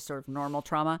to just sort of normal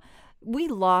trauma. We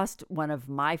lost one of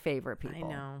my favorite people. I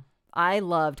know. I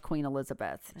loved Queen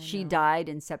Elizabeth. She died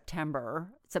in September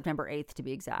 8th to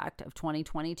be exact, of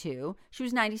 2022. She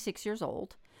was 96 years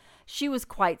old. She was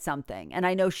quite something. And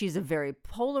I know she's a very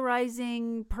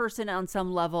polarizing person on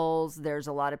some levels. There's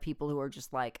a lot of people who are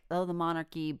just like, oh, the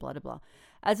monarchy, blah, blah, blah.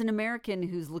 As an American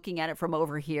who's looking at it from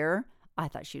over here, I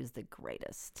thought she was the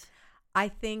greatest. I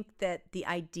think that the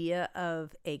idea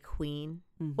of a queen,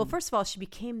 well, first of all, she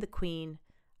became the queen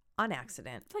on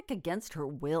accident. It's like against her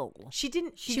will. She was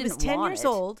didn't 10 want years it.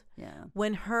 old Yeah.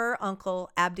 when her uncle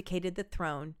abdicated the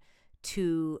throne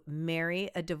to marry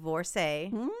a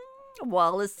divorcee.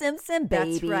 Wallace Simpson,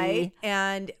 baby. That's right.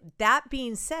 And that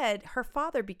being said, her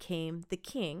father became the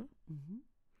king.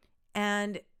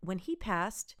 And when he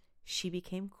passed, she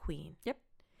became queen. Yep.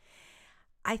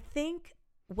 I think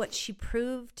what she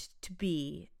proved to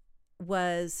be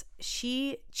was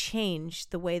she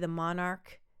changed the way the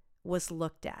monarch was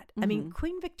looked at. I mean,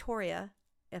 Queen Victoria,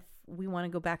 if we want to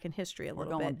go back in history a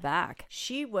little We're going bit, back.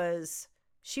 she was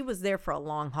there for a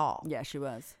long haul. Yeah, she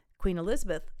was. Queen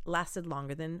Elizabeth lasted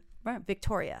longer than Right.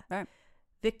 Victoria. Right.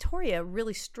 Victoria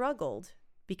really struggled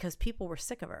because people were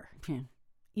sick of her. Yeah.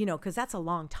 You know, because that's a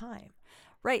long time.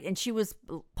 Right. And she was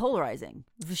polarizing.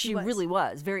 She was. really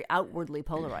was very outwardly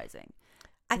polarizing.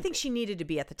 I think she needed to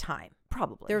be at the time.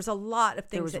 Probably. There's a lot of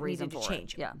There things was a that reason needed to for it.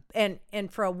 change. Yeah.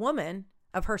 And for a woman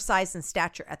of her size and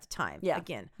stature at the time, Yeah.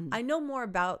 again, I know more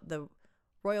about the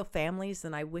royal families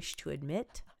than I wish to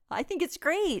admit, I think it's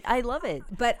great. I love it.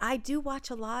 but I do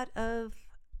watch a lot of,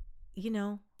 you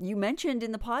know, You mentioned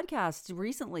in the podcast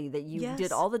recently that you Yes.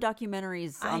 did all the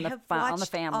documentaries I on have on the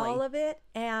watched family. all of it,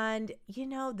 and you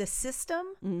know, the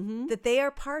system Mm-hmm. that they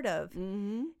are part of,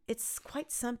 it's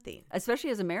quite something. Especially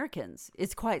as Americans,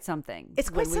 it's quite something. It's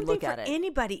quite when we something look for at it.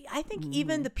 anybody. I think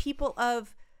even the people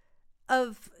of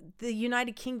the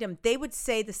United Kingdom, they would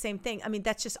say the same thing. I mean,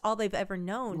 that's just all they've ever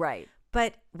known. Right.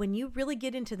 But when you really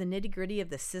get into the nitty-gritty of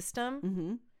the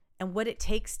system and what it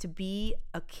takes to be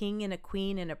a king and a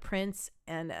queen and a prince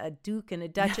and a duke and a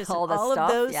duchess All and the all stuff,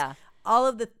 of those, yeah. all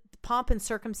of the pomp and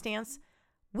circumstance,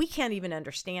 we can't even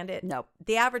understand it. Nope.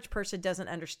 The average person doesn't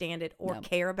understand it or No.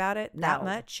 care about it that No,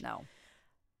 much. No.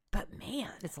 But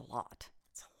man, It's a lot.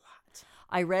 it's a lot.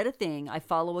 I read a thing. I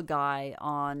follow a guy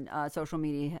on social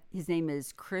media. His name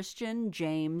is Christian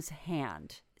James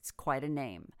Hand. It's quite a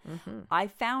name. I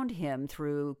found him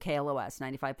through KLOS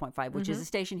 95.5, which is a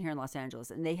station here in Los Angeles.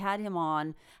 And they had him on,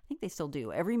 I think they still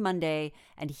do, every Monday.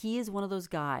 And he is one of those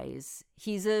guys.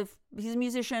 He's a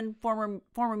musician, former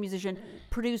musician,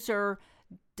 producer,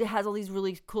 has all these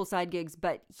really cool side gigs.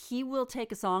 But he will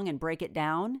take a song and break it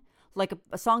down, like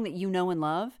a song that you know and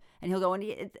love. And he'll go, and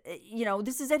you know,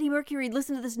 this is Eddie Mercury.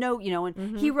 Listen to this note, you know,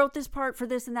 and he wrote this part for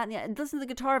this and that. And listen to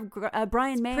the guitar of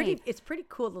Brian May. It's pretty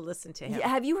cool to listen to him. Yeah,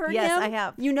 have you heard him? Yes, I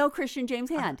have. You know Christian James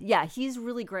Hand. Yeah, he's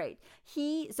really great.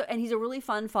 And he's a really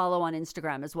fun follow on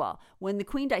Instagram as well. When the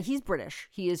Queen died, he's British.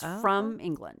 He is from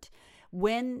England.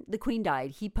 When the Queen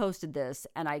died, he posted this,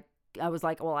 and I was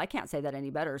like, well, I can't say that any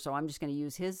better, so I'm just going to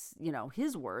use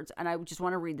his words. And I just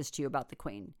want to read this to you about the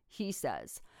Queen. He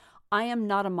says, I am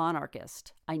not a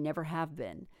monarchist. I never have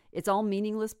been. It's all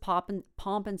meaningless pomp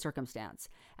and circumstance,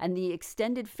 and the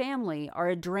extended family are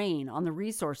a drain on the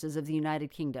resources of the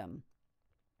United Kingdom.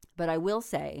 But I will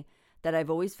say that I've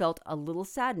always felt a little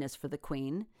sadness for the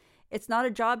Queen. It's not a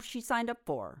job she signed up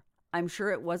for. I'm sure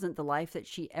it wasn't the life that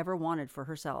she ever wanted for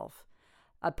herself.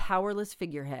 A powerless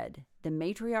figurehead, the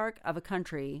matriarch of a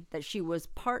country that she was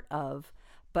part of,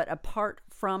 but apart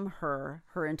from her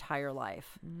entire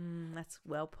life. That's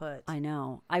well put. I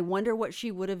know. I wonder what she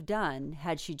would have done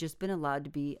had she just been allowed to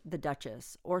be the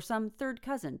Duchess or some third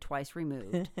cousin twice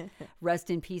removed. Rest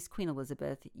in peace, Queen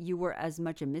Elizabeth. You were as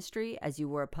much a mystery as you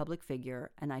were a public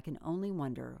figure, and I can only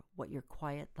wonder what your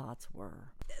quiet thoughts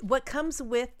were. What comes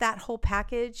with that whole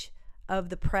package of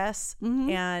the press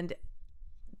and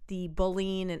the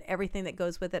bullying and everything that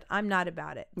goes with it. I'm not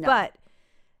about it. No. But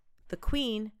the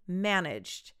Queen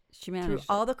managed through it.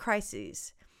 all the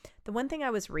crises. The one thing I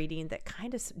was reading that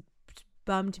kind of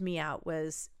bummed me out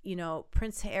was,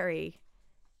 Prince Harry,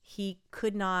 he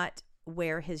could not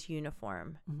wear his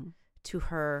uniform to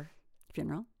her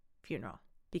funeral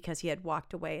because he had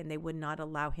walked away and they would not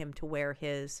allow him to wear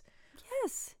his.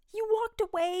 Yes, you walked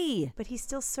away. But he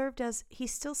still served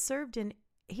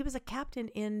he was a captain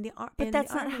in the army. But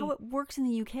that's not how it works in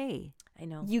the UK. I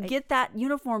know. You get that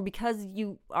uniform because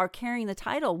you are carrying the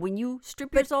title. When you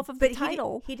strip yourself of the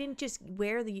title. He didn't just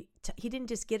he didn't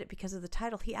just get it because of the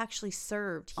title. He actually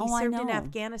served. He I served in know.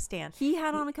 Afghanistan. He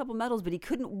had on a couple medals, but he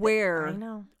couldn't wear. I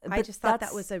know. I But just thought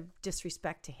that that's- was a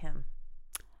disrespect to him.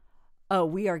 Oh,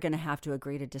 we are going to have to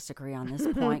agree to disagree on this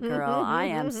point, girl. I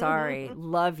am sorry.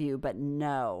 Love you, but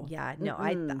no. Yeah, no.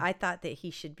 I thought that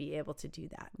he should be able to do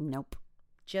that. Nope.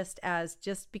 Just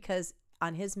because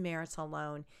on his merits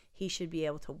alone, he should be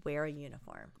able to wear a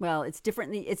uniform. Well, it's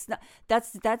different. It's not.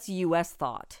 That's U.S.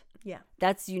 thought. Yeah.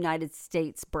 That's United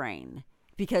States brain.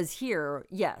 Because here,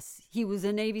 yes, he was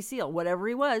a Navy SEAL, whatever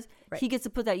he was, Right. he gets to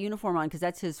put that uniform on because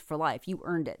that's his for life. You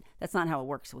earned it. That's not how it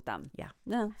works with them. Yeah.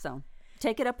 No. So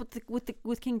take it up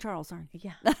with King Charles. Sorry.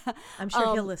 Yeah. I'm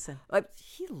sure he'll listen.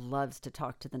 He loves to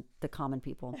talk to the common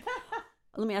people.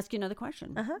 Let me ask you another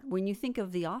question. When you think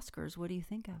of the Oscars, what do you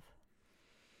think of?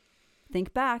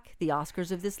 Think back. The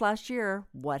Oscars of this last year.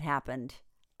 What happened?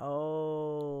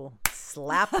 Oh,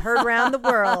 slap heard around the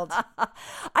world.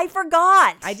 I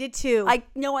forgot. I did too. I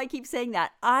know I keep saying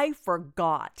that. I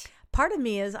forgot. Part of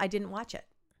me is I didn't watch it.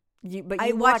 But I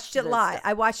you watched it this live. stuff.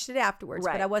 I watched it afterwards,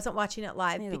 Right. but I wasn't watching it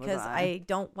live Neither was because I. I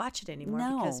don't watch it anymore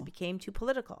No. because it became too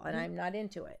political and I'm not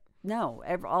into it. No,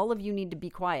 all of you need to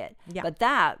be quiet. Yeah. But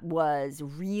that was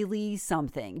really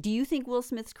something. Do you think Will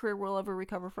Smith's career will ever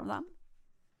recover from that?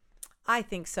 I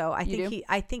think so. I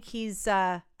think he's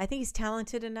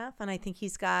talented enough, and I think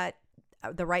he's got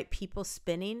the right people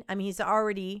spinning. I mean, he's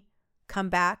already come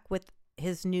back with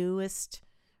his newest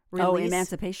release. Oh,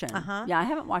 Emancipation. Uh-huh. Yeah, I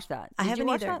haven't watched that. I Did haven't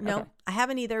you watch either. that? No, Okay. I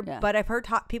haven't either. Yeah. But I've heard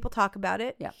people talk about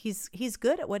it. Yeah. He's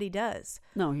good at what he does.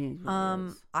 No, he really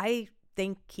is. I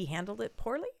think he handled it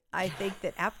poorly. I think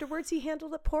that afterwards he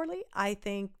handled it poorly. I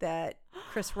think that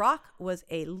Chris Rock was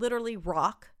literally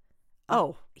rock.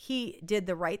 Oh, He did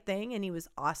the right thing and he was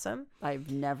awesome.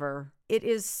 I've never. It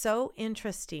is so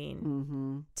interesting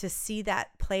Mm-hmm. to see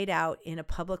that played out in a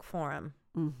public forum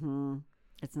Mm-hmm.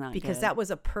 It's not because good. that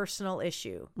was a personal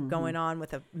issue going on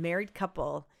with a married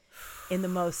couple in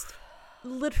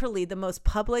literally the most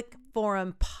public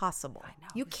forum possible. I know,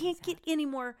 You it's can't insane. get any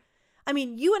more. I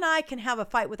mean, you and I can have a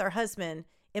fight with our husband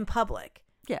in public.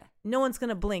 Yeah. No one's going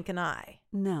to blink an eye.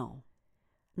 No.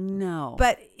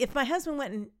 But if my husband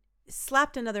went and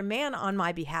slapped another man on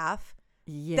my behalf,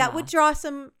 Yeah. that would draw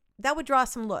some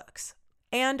looks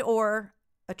and or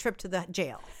a trip to the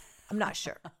jail. I'm not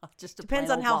sure. Just a Depends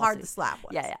plain on old how hard lawsuit. the slap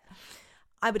was. Yeah.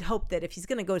 I would hope that if he's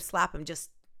going to go slap him, just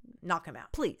knock him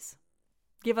out. Please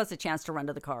give us a chance to run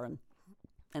to the car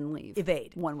and leave.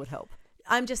 Evade. One would hope.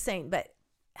 I'm just saying, but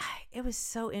it was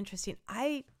so interesting.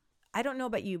 I don't know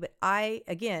about you, but I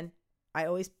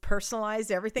always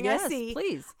personalize everything Yes, I see.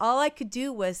 please. All I could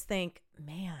do was think,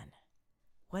 man,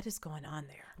 what is going on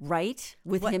there? Right?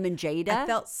 With What- him and Jada. I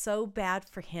felt so bad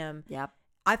for him. Yep.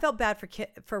 I felt bad for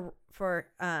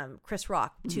Chris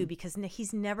Rock too, because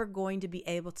he's never going to be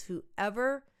able to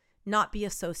ever not be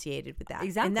associated with that.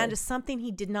 Exactly. And that is something he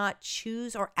did not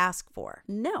choose or ask for.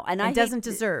 No, and And doesn't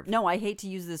deserve. No, I hate to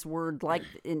use this word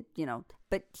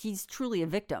but he's truly a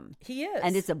victim. He is.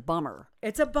 And it's a bummer.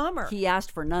 It's a bummer. He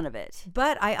asked for none of it.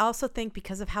 But I also think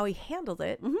because of how he handled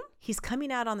it, he's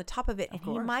coming out on the top of it. And he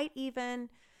course. might even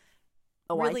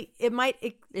Oh,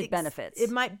 it benefits. It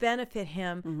might benefit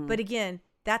him. But again,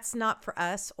 that's not for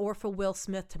us or for Will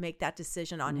Smith to make that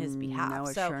decision on his behalf. no,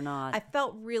 it's so sure not. I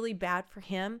felt really bad for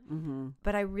him,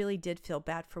 but I really did feel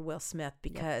bad for Will Smith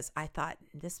because I thought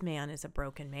this man is a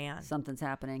broken man. Something's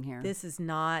happening here. This is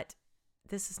not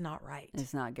right.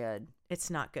 It's not good. It's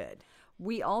not good.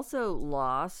 We also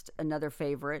lost another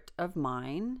favorite of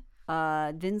mine,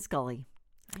 Vin Scully.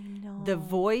 I know. The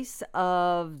voice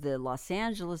of the Los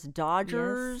Angeles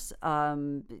Dodgers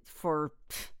for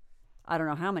I don't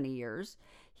know how many years.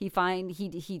 He finally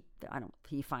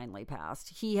passed.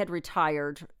 He had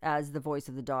retired as the voice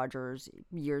of the Dodgers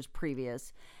years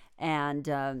previous, and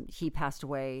he passed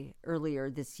away earlier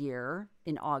this year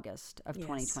in August of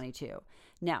 2022.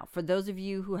 Now, for those of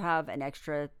you who have an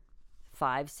extra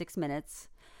 5-6 minutes,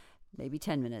 maybe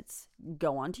 10 minutes,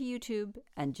 go onto YouTube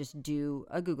and just do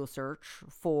a Google search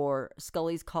for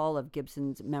Scully's call of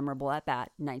Gibson's memorable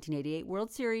at-bat 1988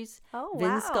 World Series. Oh,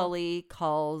 Vin wow. Scully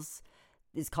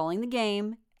is calling the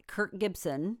game. Kirk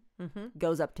Gibson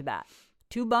goes up to bat.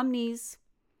 2 bum knees.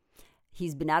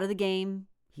 He's been out of the game.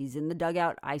 He's in the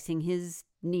dugout icing his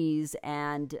knees,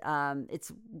 and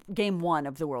it's game 1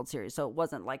 of the World Series, so it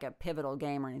wasn't like a pivotal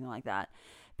game or anything like that.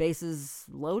 Bases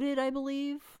loaded, I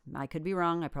believe. I could be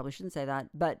wrong. I probably shouldn't say that,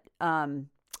 but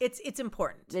It's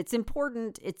important. it's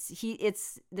important.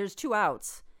 There's 2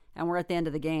 outs, and we're at the end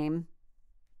of the game.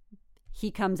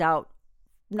 He comes out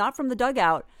not from the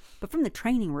dugout, but from the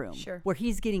training room, where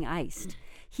he's getting iced.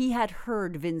 He had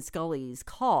heard Vin Scully's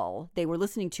call. They were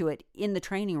listening to it in the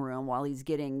training room while he's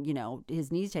getting, his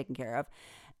knees taken care of.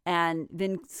 And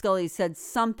Vin Scully said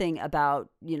something about,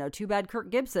 too bad Kirk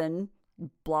Gibson,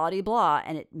 blah, de blah.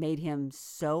 And it made him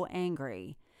so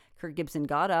angry. Kirk Gibson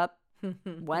got up,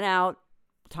 went out.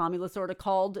 Tommy Lasorda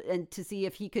called and to see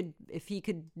if he could,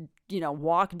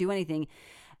 walk, do anything.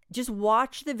 Just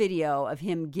watch the video of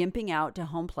him gimping out to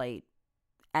home plate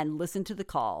and listen to the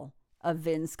call of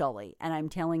Vin Scully. And I'm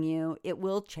telling you, it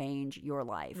will change your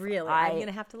life. Really? I'm going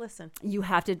to have to listen. You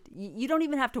have to, you don't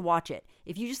even have to watch it.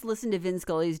 If you just listen to Vin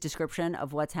Scully's description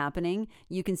of what's happening,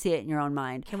 you can see it in your own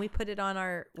mind. Can we put it on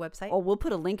our website? Oh, we'll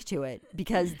put a link to it,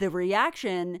 because the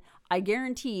reaction, I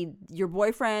guarantee your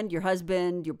boyfriend, your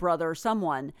husband, your brother,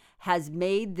 someone has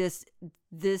made this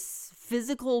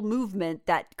physical movement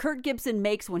that Kirk Gibson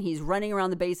makes when he's running around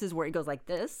the bases, where he goes like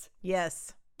this.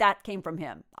 Yes. That came from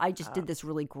him. I just did this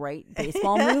really great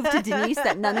baseball move to Denise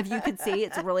that none of you could see.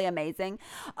 It's really amazing.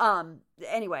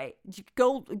 Anyway,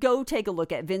 go take a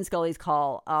look at Vin Scully's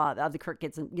call of the Kirk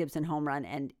Gibson home run,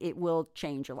 and it will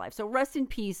change your life. So rest in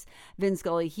peace, Vin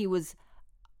Scully. He was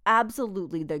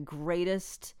absolutely the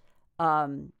greatest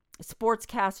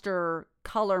sportscaster,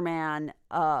 color man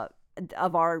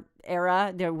of our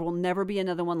era. There will never be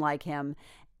another one like him,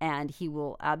 and he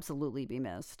will absolutely be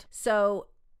missed. So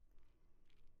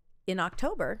in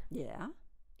October, Yeah.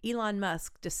 Elon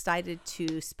Musk decided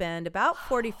to spend about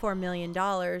 $44 million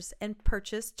and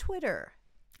purchase Twitter.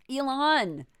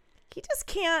 Elon. He just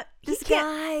can't. This he can't,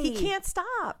 guy. He can't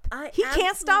stop. I He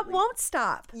can't stop, absolutely- won't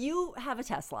stop. You have a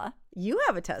Tesla. You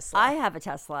have a Tesla. I have a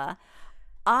Tesla.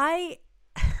 I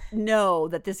know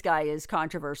that this guy is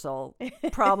controversial,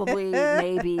 probably,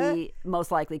 maybe, most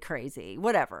likely crazy,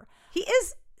 whatever. He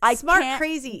is I smart, can't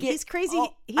crazy. get- He's crazy.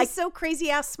 oh, He's so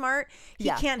crazy ass smart. He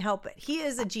Yeah. can't help it. He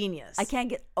is a genius. I can't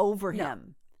get over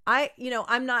him.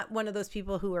 I'm not one of those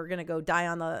people who are going to go die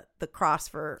on the cross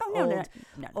for No.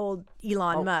 old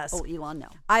Elon Musk. Oh, Elon,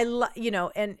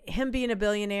 no. And him being a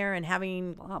billionaire and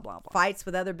having Blah, blah, blah. fights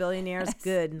with other billionaires,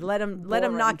 good. Let him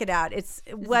boring. knock it out. It's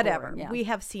whatever. boring, yeah. We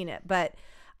have seen it, but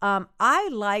I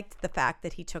liked the fact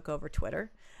that he took over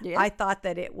Twitter. Yeah. I thought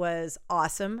that it was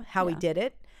awesome how he did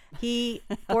it. He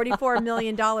 $44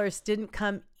 million didn't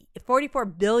come.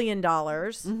 $44 billion,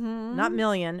 not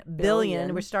million,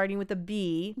 billion. We're starting with a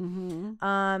B.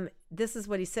 This is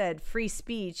what he said. Free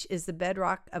speech is the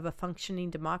bedrock of a functioning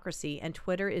democracy, and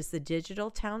Twitter is the digital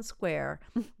town square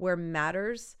where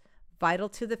matters vital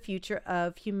to the future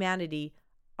of humanity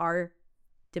are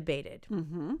debated.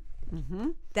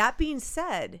 That being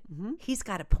said, he's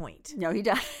got a point. No, he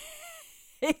does.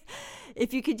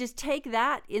 If you could just take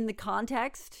that in the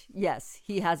context, yes,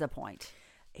 he has a point.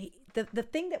 The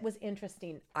thing that was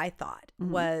interesting, I thought,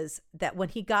 was that when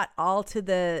he got all to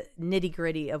the nitty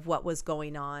gritty of what was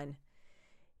going on,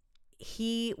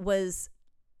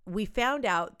 we found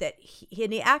out that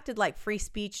he acted like free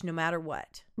speech no matter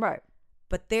what. Right.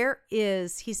 But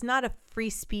he's not a free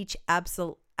speech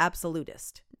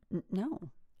absolutist. No.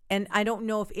 And I don't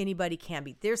know if anybody can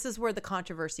be. This is where the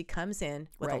controversy comes in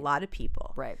with a Right. lot of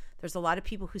people. Right. There's a lot of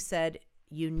people who said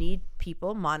you need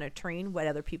people monitoring what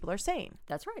other people are saying.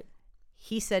 That's right.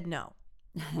 He said no.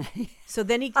 So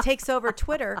then he takes over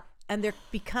Twitter, and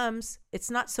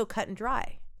it's not so cut and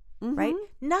dry, right?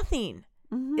 Nothing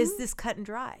is this cut and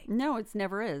dry. No, it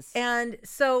never is. And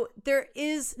so there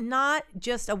is not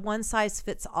just a one size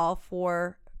fits all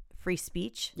for free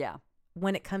speech Yeah.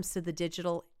 when it comes to the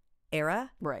digital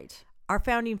era. Right. Our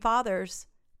founding fathers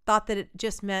thought that it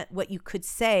just meant what you could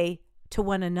say to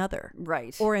one another.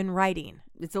 Right. Or in writing.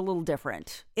 It's a little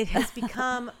different. It has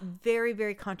become very,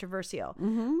 very controversial.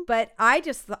 But I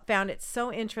just found it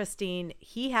so interesting.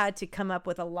 He had to come up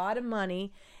with a lot of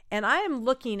money. And I am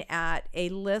looking at a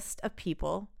list of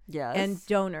people Yes. and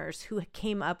donors who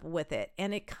came up with it.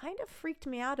 And it kind of freaked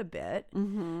me out a bit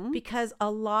because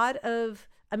a lot of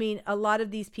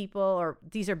these people, or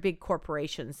these are big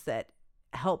corporations that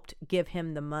helped give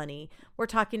him the money. We're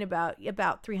talking about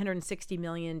 $360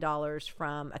 million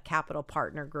from a capital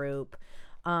partner group.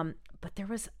 But there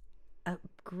was a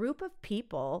group of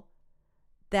people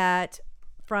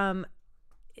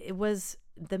it was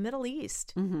the Middle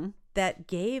East that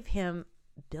gave him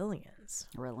billions.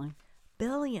 Really?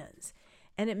 Billions.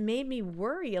 And it made me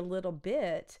worry a little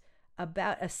bit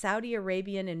about a Saudi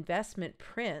Arabian investment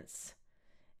prince.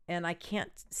 And I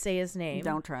can't say his name.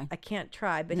 Don't try. I can't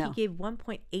try. But he gave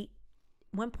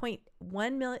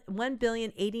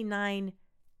 $1.89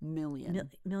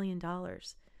 million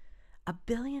dollars. $1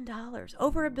 billion.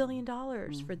 Over $1 billion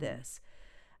for this.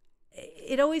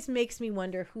 It always makes me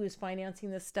wonder who is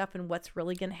financing this stuff and what's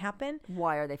really going to happen.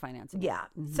 Why are they financing it? Yeah.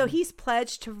 So he's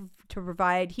pledged to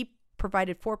provide. He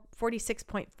provided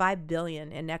 $46.5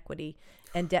 billion in equity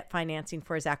and debt financing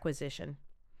for his acquisition,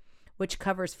 which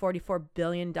covers $44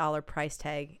 billion price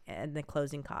tag and the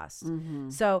closing costs.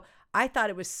 So I thought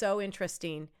it was so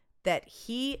interesting that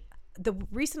the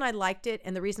reason I liked it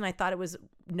and the reason I thought it was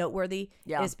noteworthy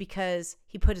is because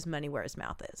he put his money where his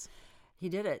mouth is. He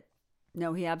did it.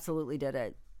 No, he absolutely did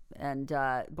it. And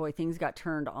boy, things got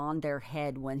turned on their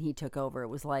head when he took over. It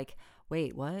was like,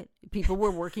 wait, what? People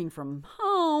were working from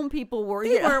home. People were...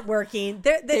 They weren't working.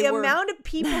 The amount of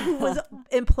people who was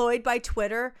employed by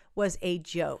Twitter was a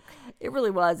joke. It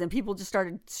really was. And people just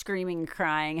started screaming and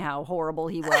crying how horrible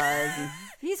he was. And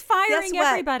he's firing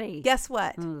everybody. Guess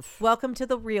what? Welcome to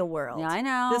the real world. Yeah, I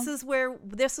know. This is where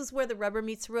the rubber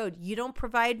meets the road. You don't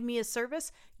provide me a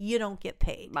service, you don't get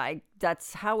paid.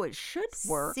 That's how it should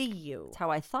work. See you. That's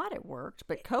how I thought it worked.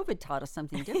 But COVID taught us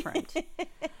something different.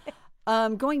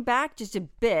 Going back just a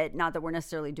bit, not that we're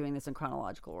necessarily doing this in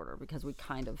chronological order because we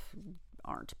kind of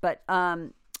aren't, but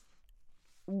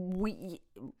we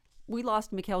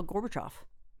lost Mikhail Gorbachev.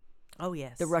 Oh,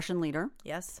 yes. The Russian leader.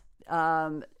 Yes.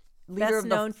 Leader Best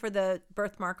known for the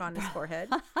birthmark on his forehead.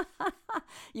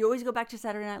 You always go back to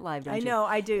Saturday Night Live, don't you? I know,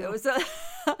 I do. It was,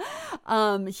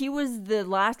 he was the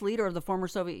last leader of the former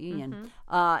Soviet Union,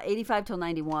 85 till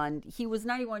 91. He was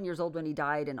 91 years old when he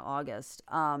died in August.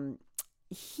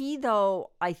 He,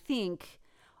 though, I think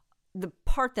the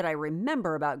part that I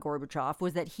remember about Gorbachev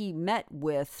was that he met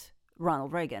with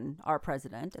Ronald Reagan, our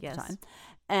president at the time.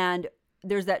 And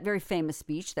there's that very famous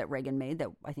speech that Reagan made that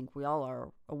I think we all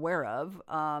are aware of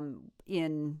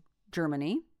in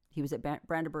Germany. He was at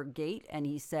Brandenburg Gate and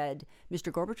he said,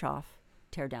 "Mr. Gorbachev,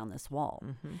 tear down this wall."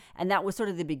 And that was sort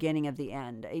of the beginning of the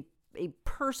end. A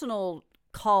personal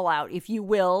call out, if you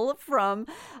will, from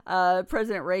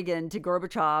President Reagan to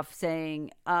Gorbachev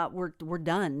saying, we're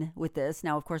done with this.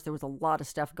 Now, of course, there was a lot of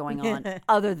stuff going on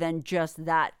other than just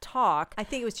that talk. I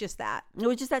think it was just that. It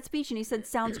was just that speech. And he said,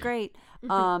 sounds great.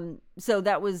 So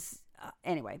that was,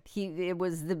 anyway, it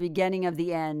was the beginning of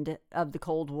the end of the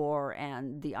Cold War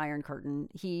and the Iron Curtain.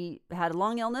 He had a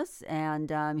long illness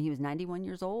and he was 91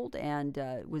 years old and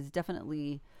was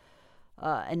definitely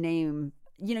a name.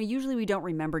 You know, usually we don't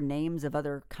remember names of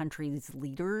other countries'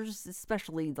 leaders,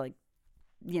 especially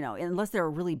unless they're a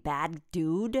really bad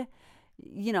dude.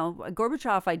 You know,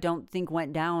 Gorbachev, I don't think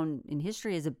went down in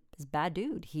history as a bad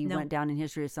dude. He went down in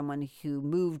history as someone who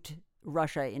moved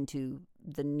Russia into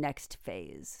the next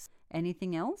phase.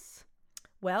 Anything else?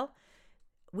 Well,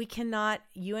 we cannot,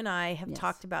 you and I have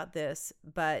talked about this,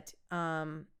 but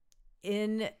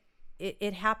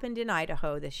it happened in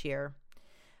Idaho this year,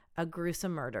 a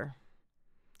gruesome murder.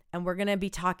 And we're going to be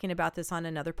talking about this on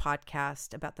another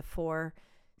podcast about the 4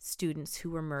 students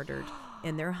who were murdered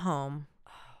in their home,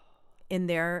 in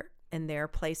their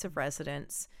place of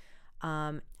residence.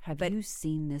 Have you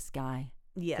seen this guy?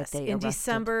 Yes. In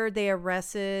December, they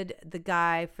arrested the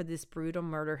guy for this brutal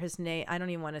murder. His name, I don't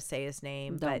even want to say his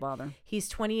name. Don't bother. He's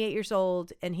 28 years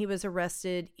old, and he was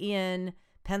arrested in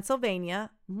Pennsylvania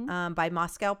by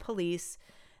Moscow police.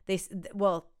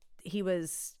 He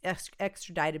was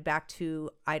extradited back to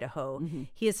Idaho.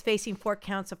 He is facing 4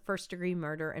 counts of first-degree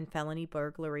murder and felony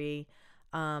burglary.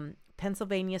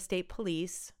 Pennsylvania State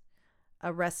Police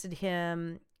arrested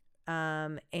him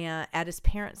at his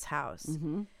parents' house.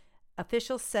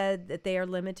 Officials said that they are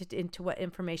limited into what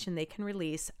information they can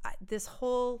release. This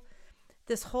whole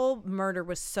murder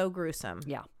was so gruesome.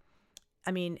 Yeah.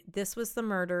 I mean, this was the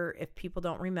murder, if people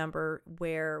don't remember,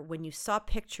 where when you saw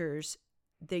pictures,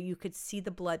 that you could see the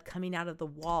blood coming out of the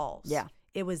walls. Yeah.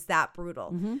 It was that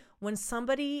brutal. When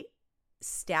somebody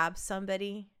stabs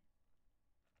somebody,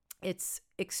 it's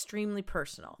extremely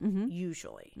personal,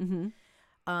 usually.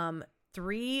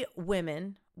 3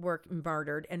 women were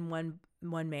murdered and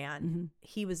one man.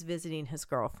 He was visiting his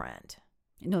girlfriend.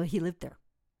 No, he lived there.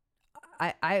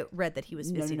 I read that he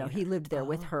was visiting. No. her. He lived there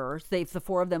with her. The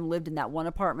four of them lived in that one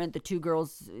apartment. The two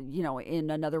girls, in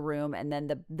another room, and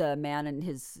then the man and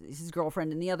his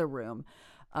girlfriend in the other room.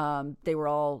 They were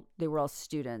all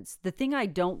students. The thing I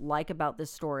don't like about this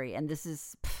story, and this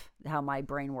is how my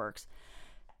brain works,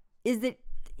 is that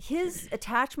his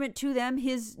attachment to them,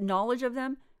 his knowledge of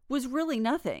them, was really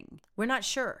nothing. We're not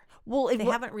sure. Well, they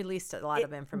haven't released a lot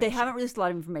of information. They haven't released a lot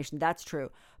of information. That's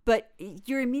true. But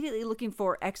you're immediately looking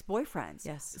for ex-boyfriends.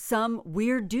 Yes. Some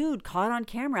weird dude caught on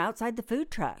camera outside the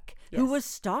food truck who was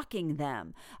stalking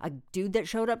them. A dude that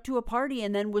showed up to a party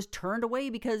and then was turned away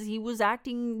because he was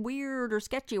acting weird or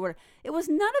sketchy or whatever. It was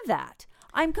none of that.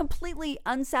 I'm completely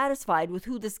unsatisfied with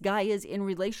who this guy is in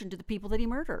relation to the people that he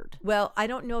murdered. Well, I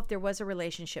don't know if there was a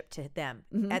relationship to them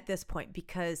at this point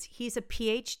because he's a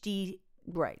PhD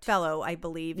fellow, I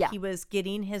believe. Yeah. He was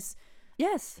getting his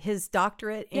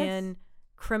doctorate in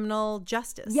criminal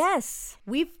justice. Yes.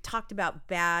 We've talked about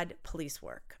bad police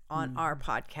work on our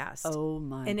podcast. Oh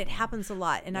my. And it happens a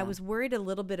lot. And I was worried a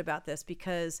little bit about this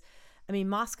because,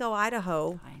 Moscow,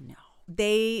 Idaho. I know.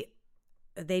 They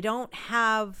don't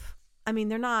have,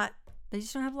 they're not. They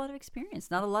just don't have a lot of experience.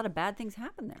 Not a lot of bad things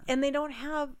happen there. And they don't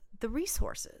have the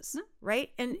resources, right?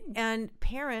 And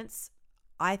parents,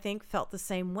 I think, felt the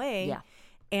same way. Yeah.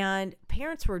 And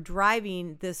parents were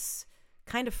driving this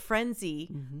kind of frenzy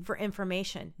for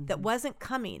information that wasn't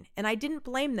coming. And I didn't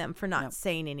blame them for not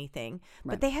saying anything,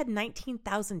 but they had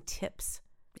 19,000 tips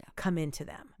come into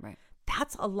them. Right.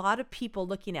 That's a lot of people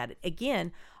looking at it.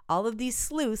 Again, all of these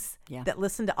sleuths that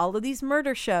listen to all of these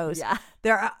murder shows. Yeah.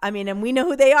 And we know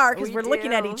who they are because we're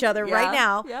looking at each other right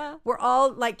now. Yeah. We're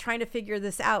all like trying to figure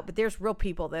this out, but there's real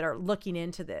people that are looking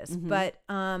into this. But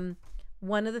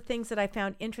one of the things that I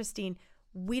found interesting,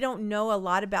 we don't know a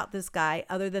lot about this guy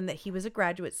other than that he was a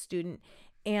graduate student.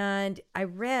 And I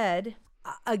read,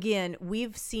 again,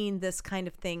 we've seen this kind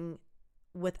of thing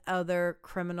with other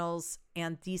criminals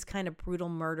and these kind of brutal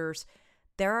murders.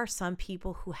 There are some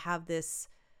people who have this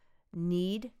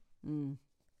need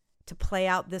to play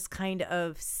out this kind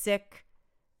of sick,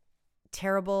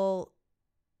 terrible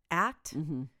act.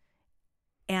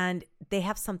 And they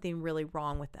have something really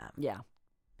wrong with them. Yeah.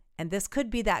 And this could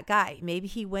be that guy. Maybe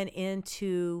he went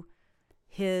into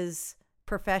his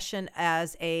profession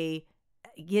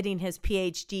getting his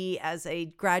PhD as a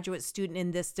graduate student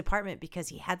in this department because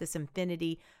he had this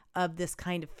infinity of this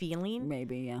kind of feeling.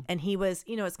 Maybe, yeah. And he was,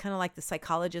 it's kind of like the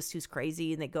psychologist who's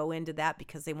crazy and they go into that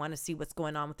because they want to see what's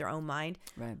going on with their own mind.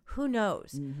 Right. Who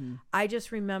knows? I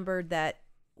just remembered that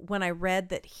when I read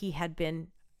that he had been,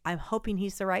 I'm hoping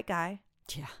he's the right guy.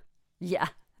 Yeah. Yeah.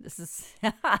 This is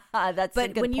that's a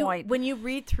good point. When you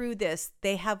read through this,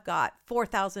 they have got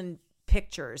 4,000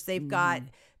 pictures. They've got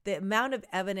the amount of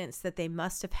evidence that they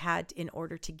must have had in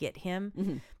order to get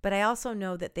him. But I also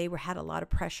know that they had a lot of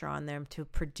pressure on them to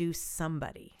produce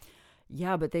somebody.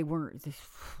 Yeah, but they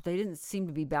didn't seem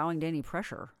to be bowing to any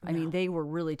pressure. No. They were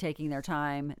really taking their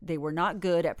time. They were not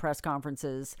good at press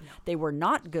conferences. No. They were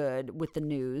not good with the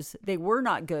news. They were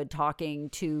not good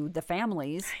talking to the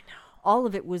families. I know. All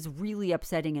of it was really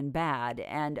upsetting and bad.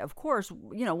 And of course,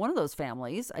 one of those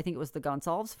families, I think it was the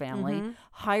Gonsalves family,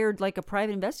 hired like a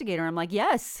private investigator. I'm like,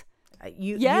 yes.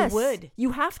 You would.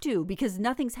 You have to, because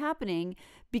nothing's happening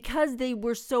because they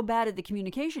were so bad at the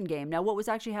communication game. Now, what was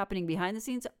actually happening behind the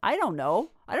scenes? I don't know.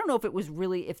 I don't know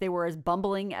if they were as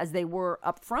bumbling as they were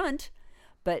up front,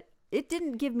 but it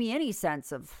didn't give me any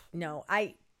sense of. No,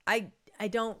 I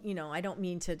don't, I don't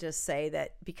mean to just say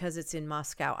that because it's in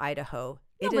Moscow, Idaho.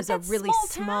 It is a really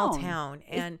small town.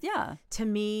 And to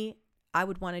me, I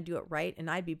would want to do it right. And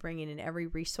I'd be bringing in every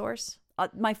resource.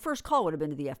 My first call would have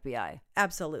been to the FBI.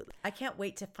 Absolutely. I can't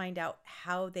wait to find out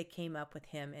how they came up with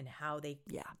him and how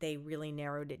they really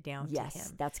narrowed it down to him.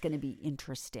 Yes, that's going to be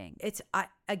interesting. I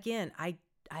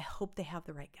hope they have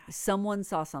the right guy. Someone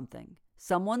saw something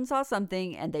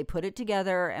and they put it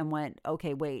together and went,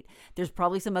 okay, wait, there's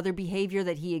probably some other behavior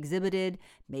that he exhibited.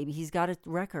 Maybe he's got a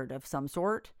record of some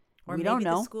sort. Or we don't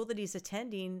know. The school that he's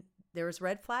attending, there was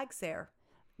red flags there.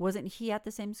 Wasn't he at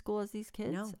the same school as these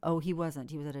kids? No. Oh, he wasn't.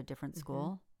 He was at a different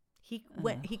school. He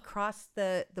crossed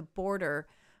the border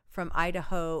from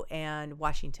Idaho and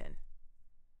Washington.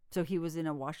 So he was in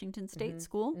a Washington state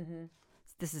school?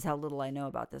 This is how little I know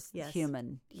about this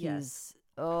human.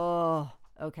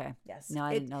 Okay. Yes. No,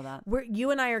 I didn't know that.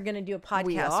 You and I are going to do a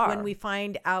podcast when we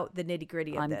find out the nitty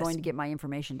gritty of this. I'm going to get my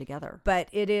information together. But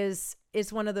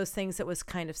it's one of those things that was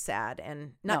kind of sad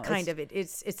and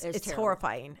it's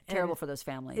horrifying. Terrible for those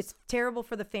families. It's terrible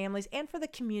for the families and for the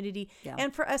community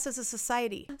and for us as a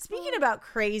society. Speaking about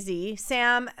crazy,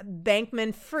 Sam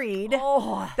Bankman-Fried,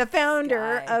 the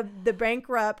founder of the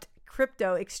bankrupt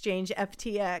crypto exchange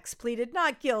FTX pleaded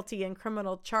not guilty in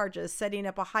criminal charges, setting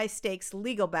up a high-stakes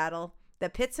legal battle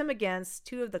that pits him against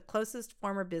two of the closest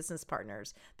former business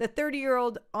partners. The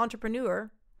 30-year-old entrepreneur,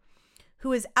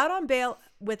 who is out on bail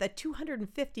with a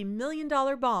 $250 million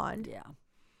bond. Yeah.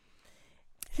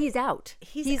 He's out.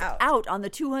 He's out on the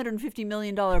 $250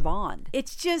 million bond.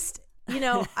 It's just,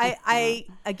 I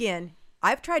again,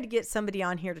 I've tried to get somebody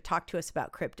on here to talk to us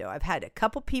about crypto. I've had a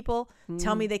couple people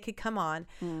tell me they could come on.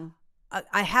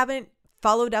 I haven't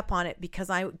followed up on it because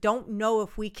I don't know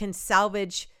if we can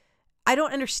salvage. I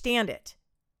don't understand it.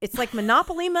 It's like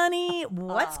monopoly money.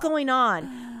 What's going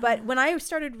on? But when I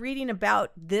started reading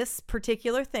about this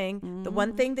particular thing, the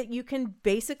one thing that you can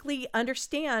basically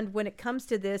understand when it comes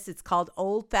to this, it's called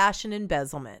old-fashioned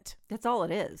embezzlement. That's all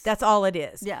it is. That's all it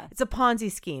is. Yeah. It's a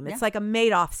Ponzi scheme. It's Yeah. like a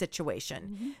Madoff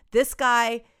situation. This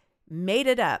guy made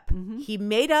it up. He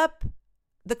made up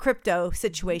the crypto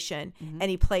situation and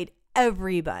he played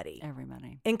everybody,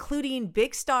 including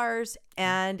big stars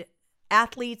and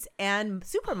athletes and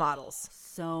supermodels.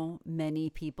 So many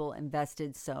people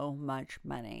invested so much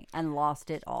money and lost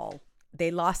it all. They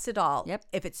lost it all. Yep.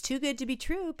 If it's too good to be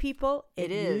true, people,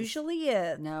 it is. usually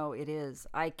is. No, it is.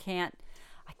 I can't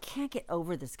get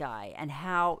over this guy. And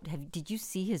did you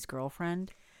see his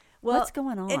girlfriend? Well, what's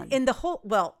going on? In the whole,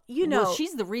 well,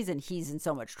 she's the reason he's in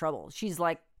so much trouble. She's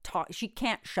like, she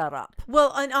can't shut up.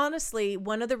 Well, and honestly,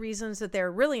 one of the reasons that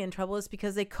they're really in trouble is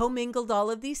because they commingled all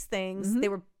of these things. They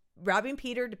were robbing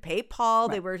Peter to pay Paul.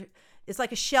 Right. It's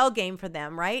like a shell game for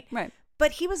them, right? Right.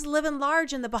 But he was living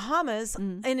large in the Bahamas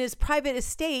in his private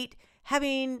estate,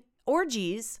 having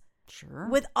orgies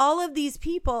with all of these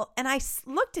people. And I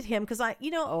looked at him because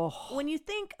when you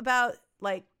think about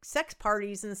like sex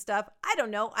parties and stuff, I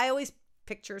don't know. I always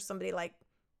picture somebody like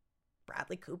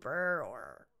Bradley Cooper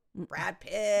or Brad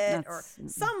Pitt or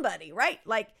somebody, right?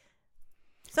 Like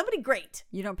somebody great.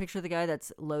 You don't picture the guy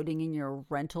that's loading in your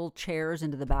rental chairs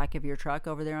into the back of your truck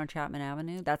over there on Chapman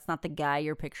Avenue? That's not the guy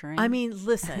you're picturing? I mean,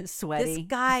 listen, sweaty. This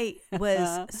guy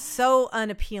was so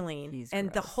unappealing. He's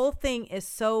and gross. the whole thing is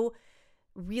so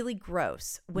really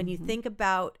gross when you think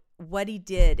about what he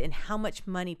did and how much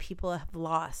money people have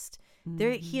lost.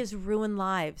 He has ruined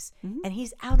lives and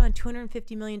he's out on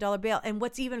 $250 million bail. And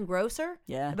what's even grosser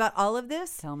about all of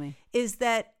this Tell me. is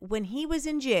that when he was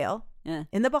in jail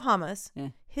in the Bahamas,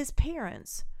 his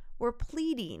parents were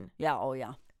pleading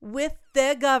with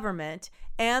the government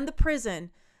and the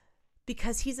prison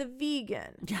because he's a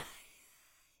vegan.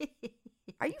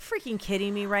 Are you freaking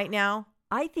kidding me right now?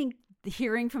 I think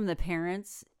hearing from the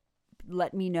parents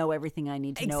let me know everything I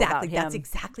need to know about him. That's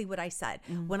exactly what I said.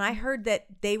 When I heard that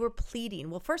they were pleading,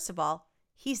 well, first of all,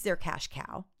 he's their cash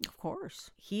cow. Of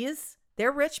course.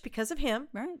 They're rich because of him.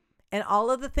 Right. And all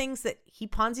of the things that he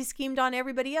Ponzi schemed on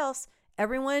everybody else,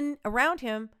 everyone around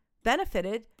him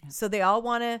benefited. So they all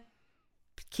want to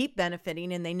keep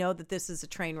benefiting, and they know that this is a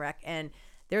train wreck. And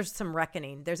there's some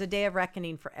reckoning. There's a day of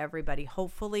reckoning for everybody.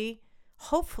 Hopefully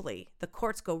the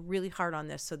courts go really hard on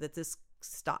this so that this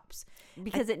stops.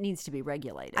 Because it needs to be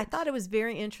regulated. I thought it was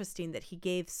very interesting that he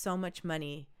gave so much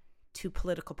money to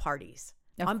political parties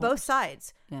on course. both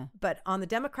sides. Yeah. But on the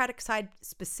Democratic side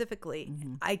specifically,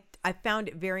 I found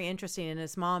it very interesting, and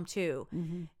his mom too.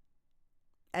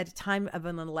 At a time of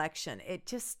an election,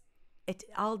 it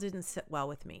all didn't sit well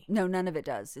with me. No, none of it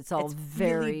does. It's all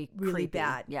very really creepy.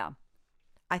 bad. Yeah.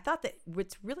 I thought that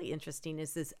what's really interesting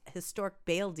is this historic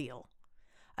bail deal,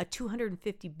 a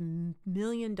 $250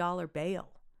 million bail.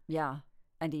 Yeah.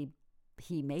 And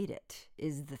he made it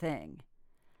is the thing.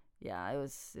 Yeah,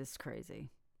 it's crazy.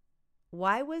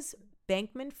 Why was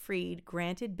Bankman-Fried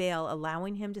granted bail,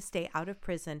 allowing him to stay out of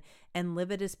prison and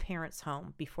live at his parents'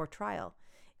 home before trial?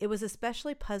 It was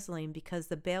especially puzzling because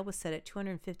the bail was set at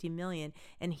 $250 million,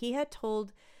 and he had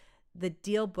told the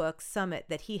DealBook Summit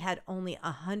that he only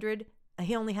had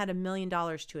 $1 million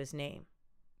to his name.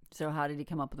 So how did he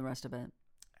come up with the rest of it?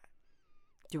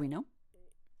 Do we know?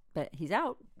 But he's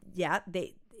out. Yeah,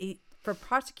 for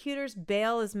prosecutors,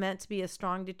 bail is meant to be a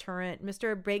strong deterrent.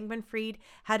 Mr. Bankman-Fried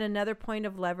had another point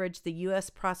of leverage. The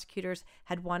U.S. prosecutors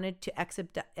had wanted to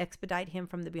expedite him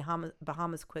from the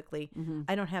Bahamas quickly.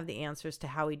 I don't have the answers to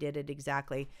how he did it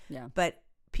exactly. Yeah. But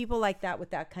people like that with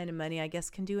that kind of money, I guess,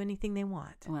 can do anything they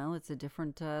want. Well, it's a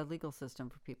different legal system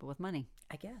for people with money.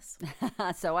 I guess.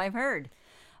 So I've heard.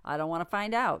 I don't want to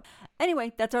find out.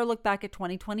 Anyway, that's our look back at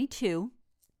 2022.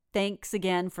 Thanks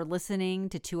again for listening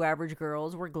to Two Average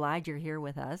Girls. We're glad you're here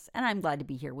with us, and I'm glad to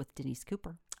be here with Denise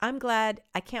Cooper. I'm glad.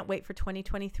 I can't wait for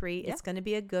 2023. Yeah. It's going to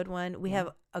be a good one. We have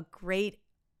a great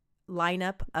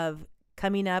lineup of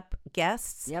coming up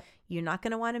guests. Yep. You're not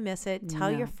going to want to miss it.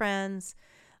 Tell No. your friends.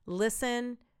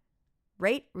 Listen.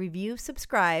 Rate, review,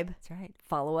 subscribe. That's right.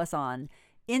 Follow us on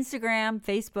Instagram,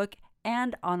 Facebook,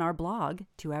 and on our blog,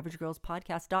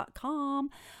 twoaveragegirlspodcast.com.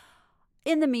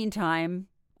 In the meantime,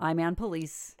 I'm Ann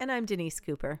Police. And I'm Denise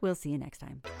Cooper. We'll see you next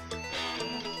time.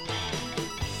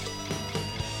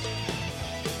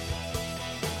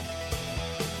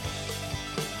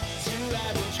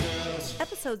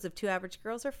 Episodes of Two Average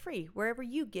Girls are free wherever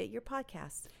you get your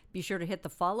podcasts. Be sure to hit the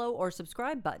follow or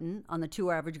subscribe button on the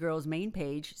Two Average Girls main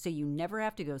page so you never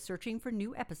have to go searching for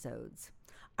new episodes.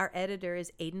 Our editor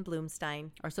is Aiden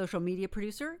Bloomstein. Our social media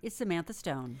producer is Samantha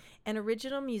Stone. And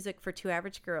original music for Two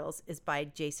Average Girls is by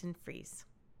Jason Fries.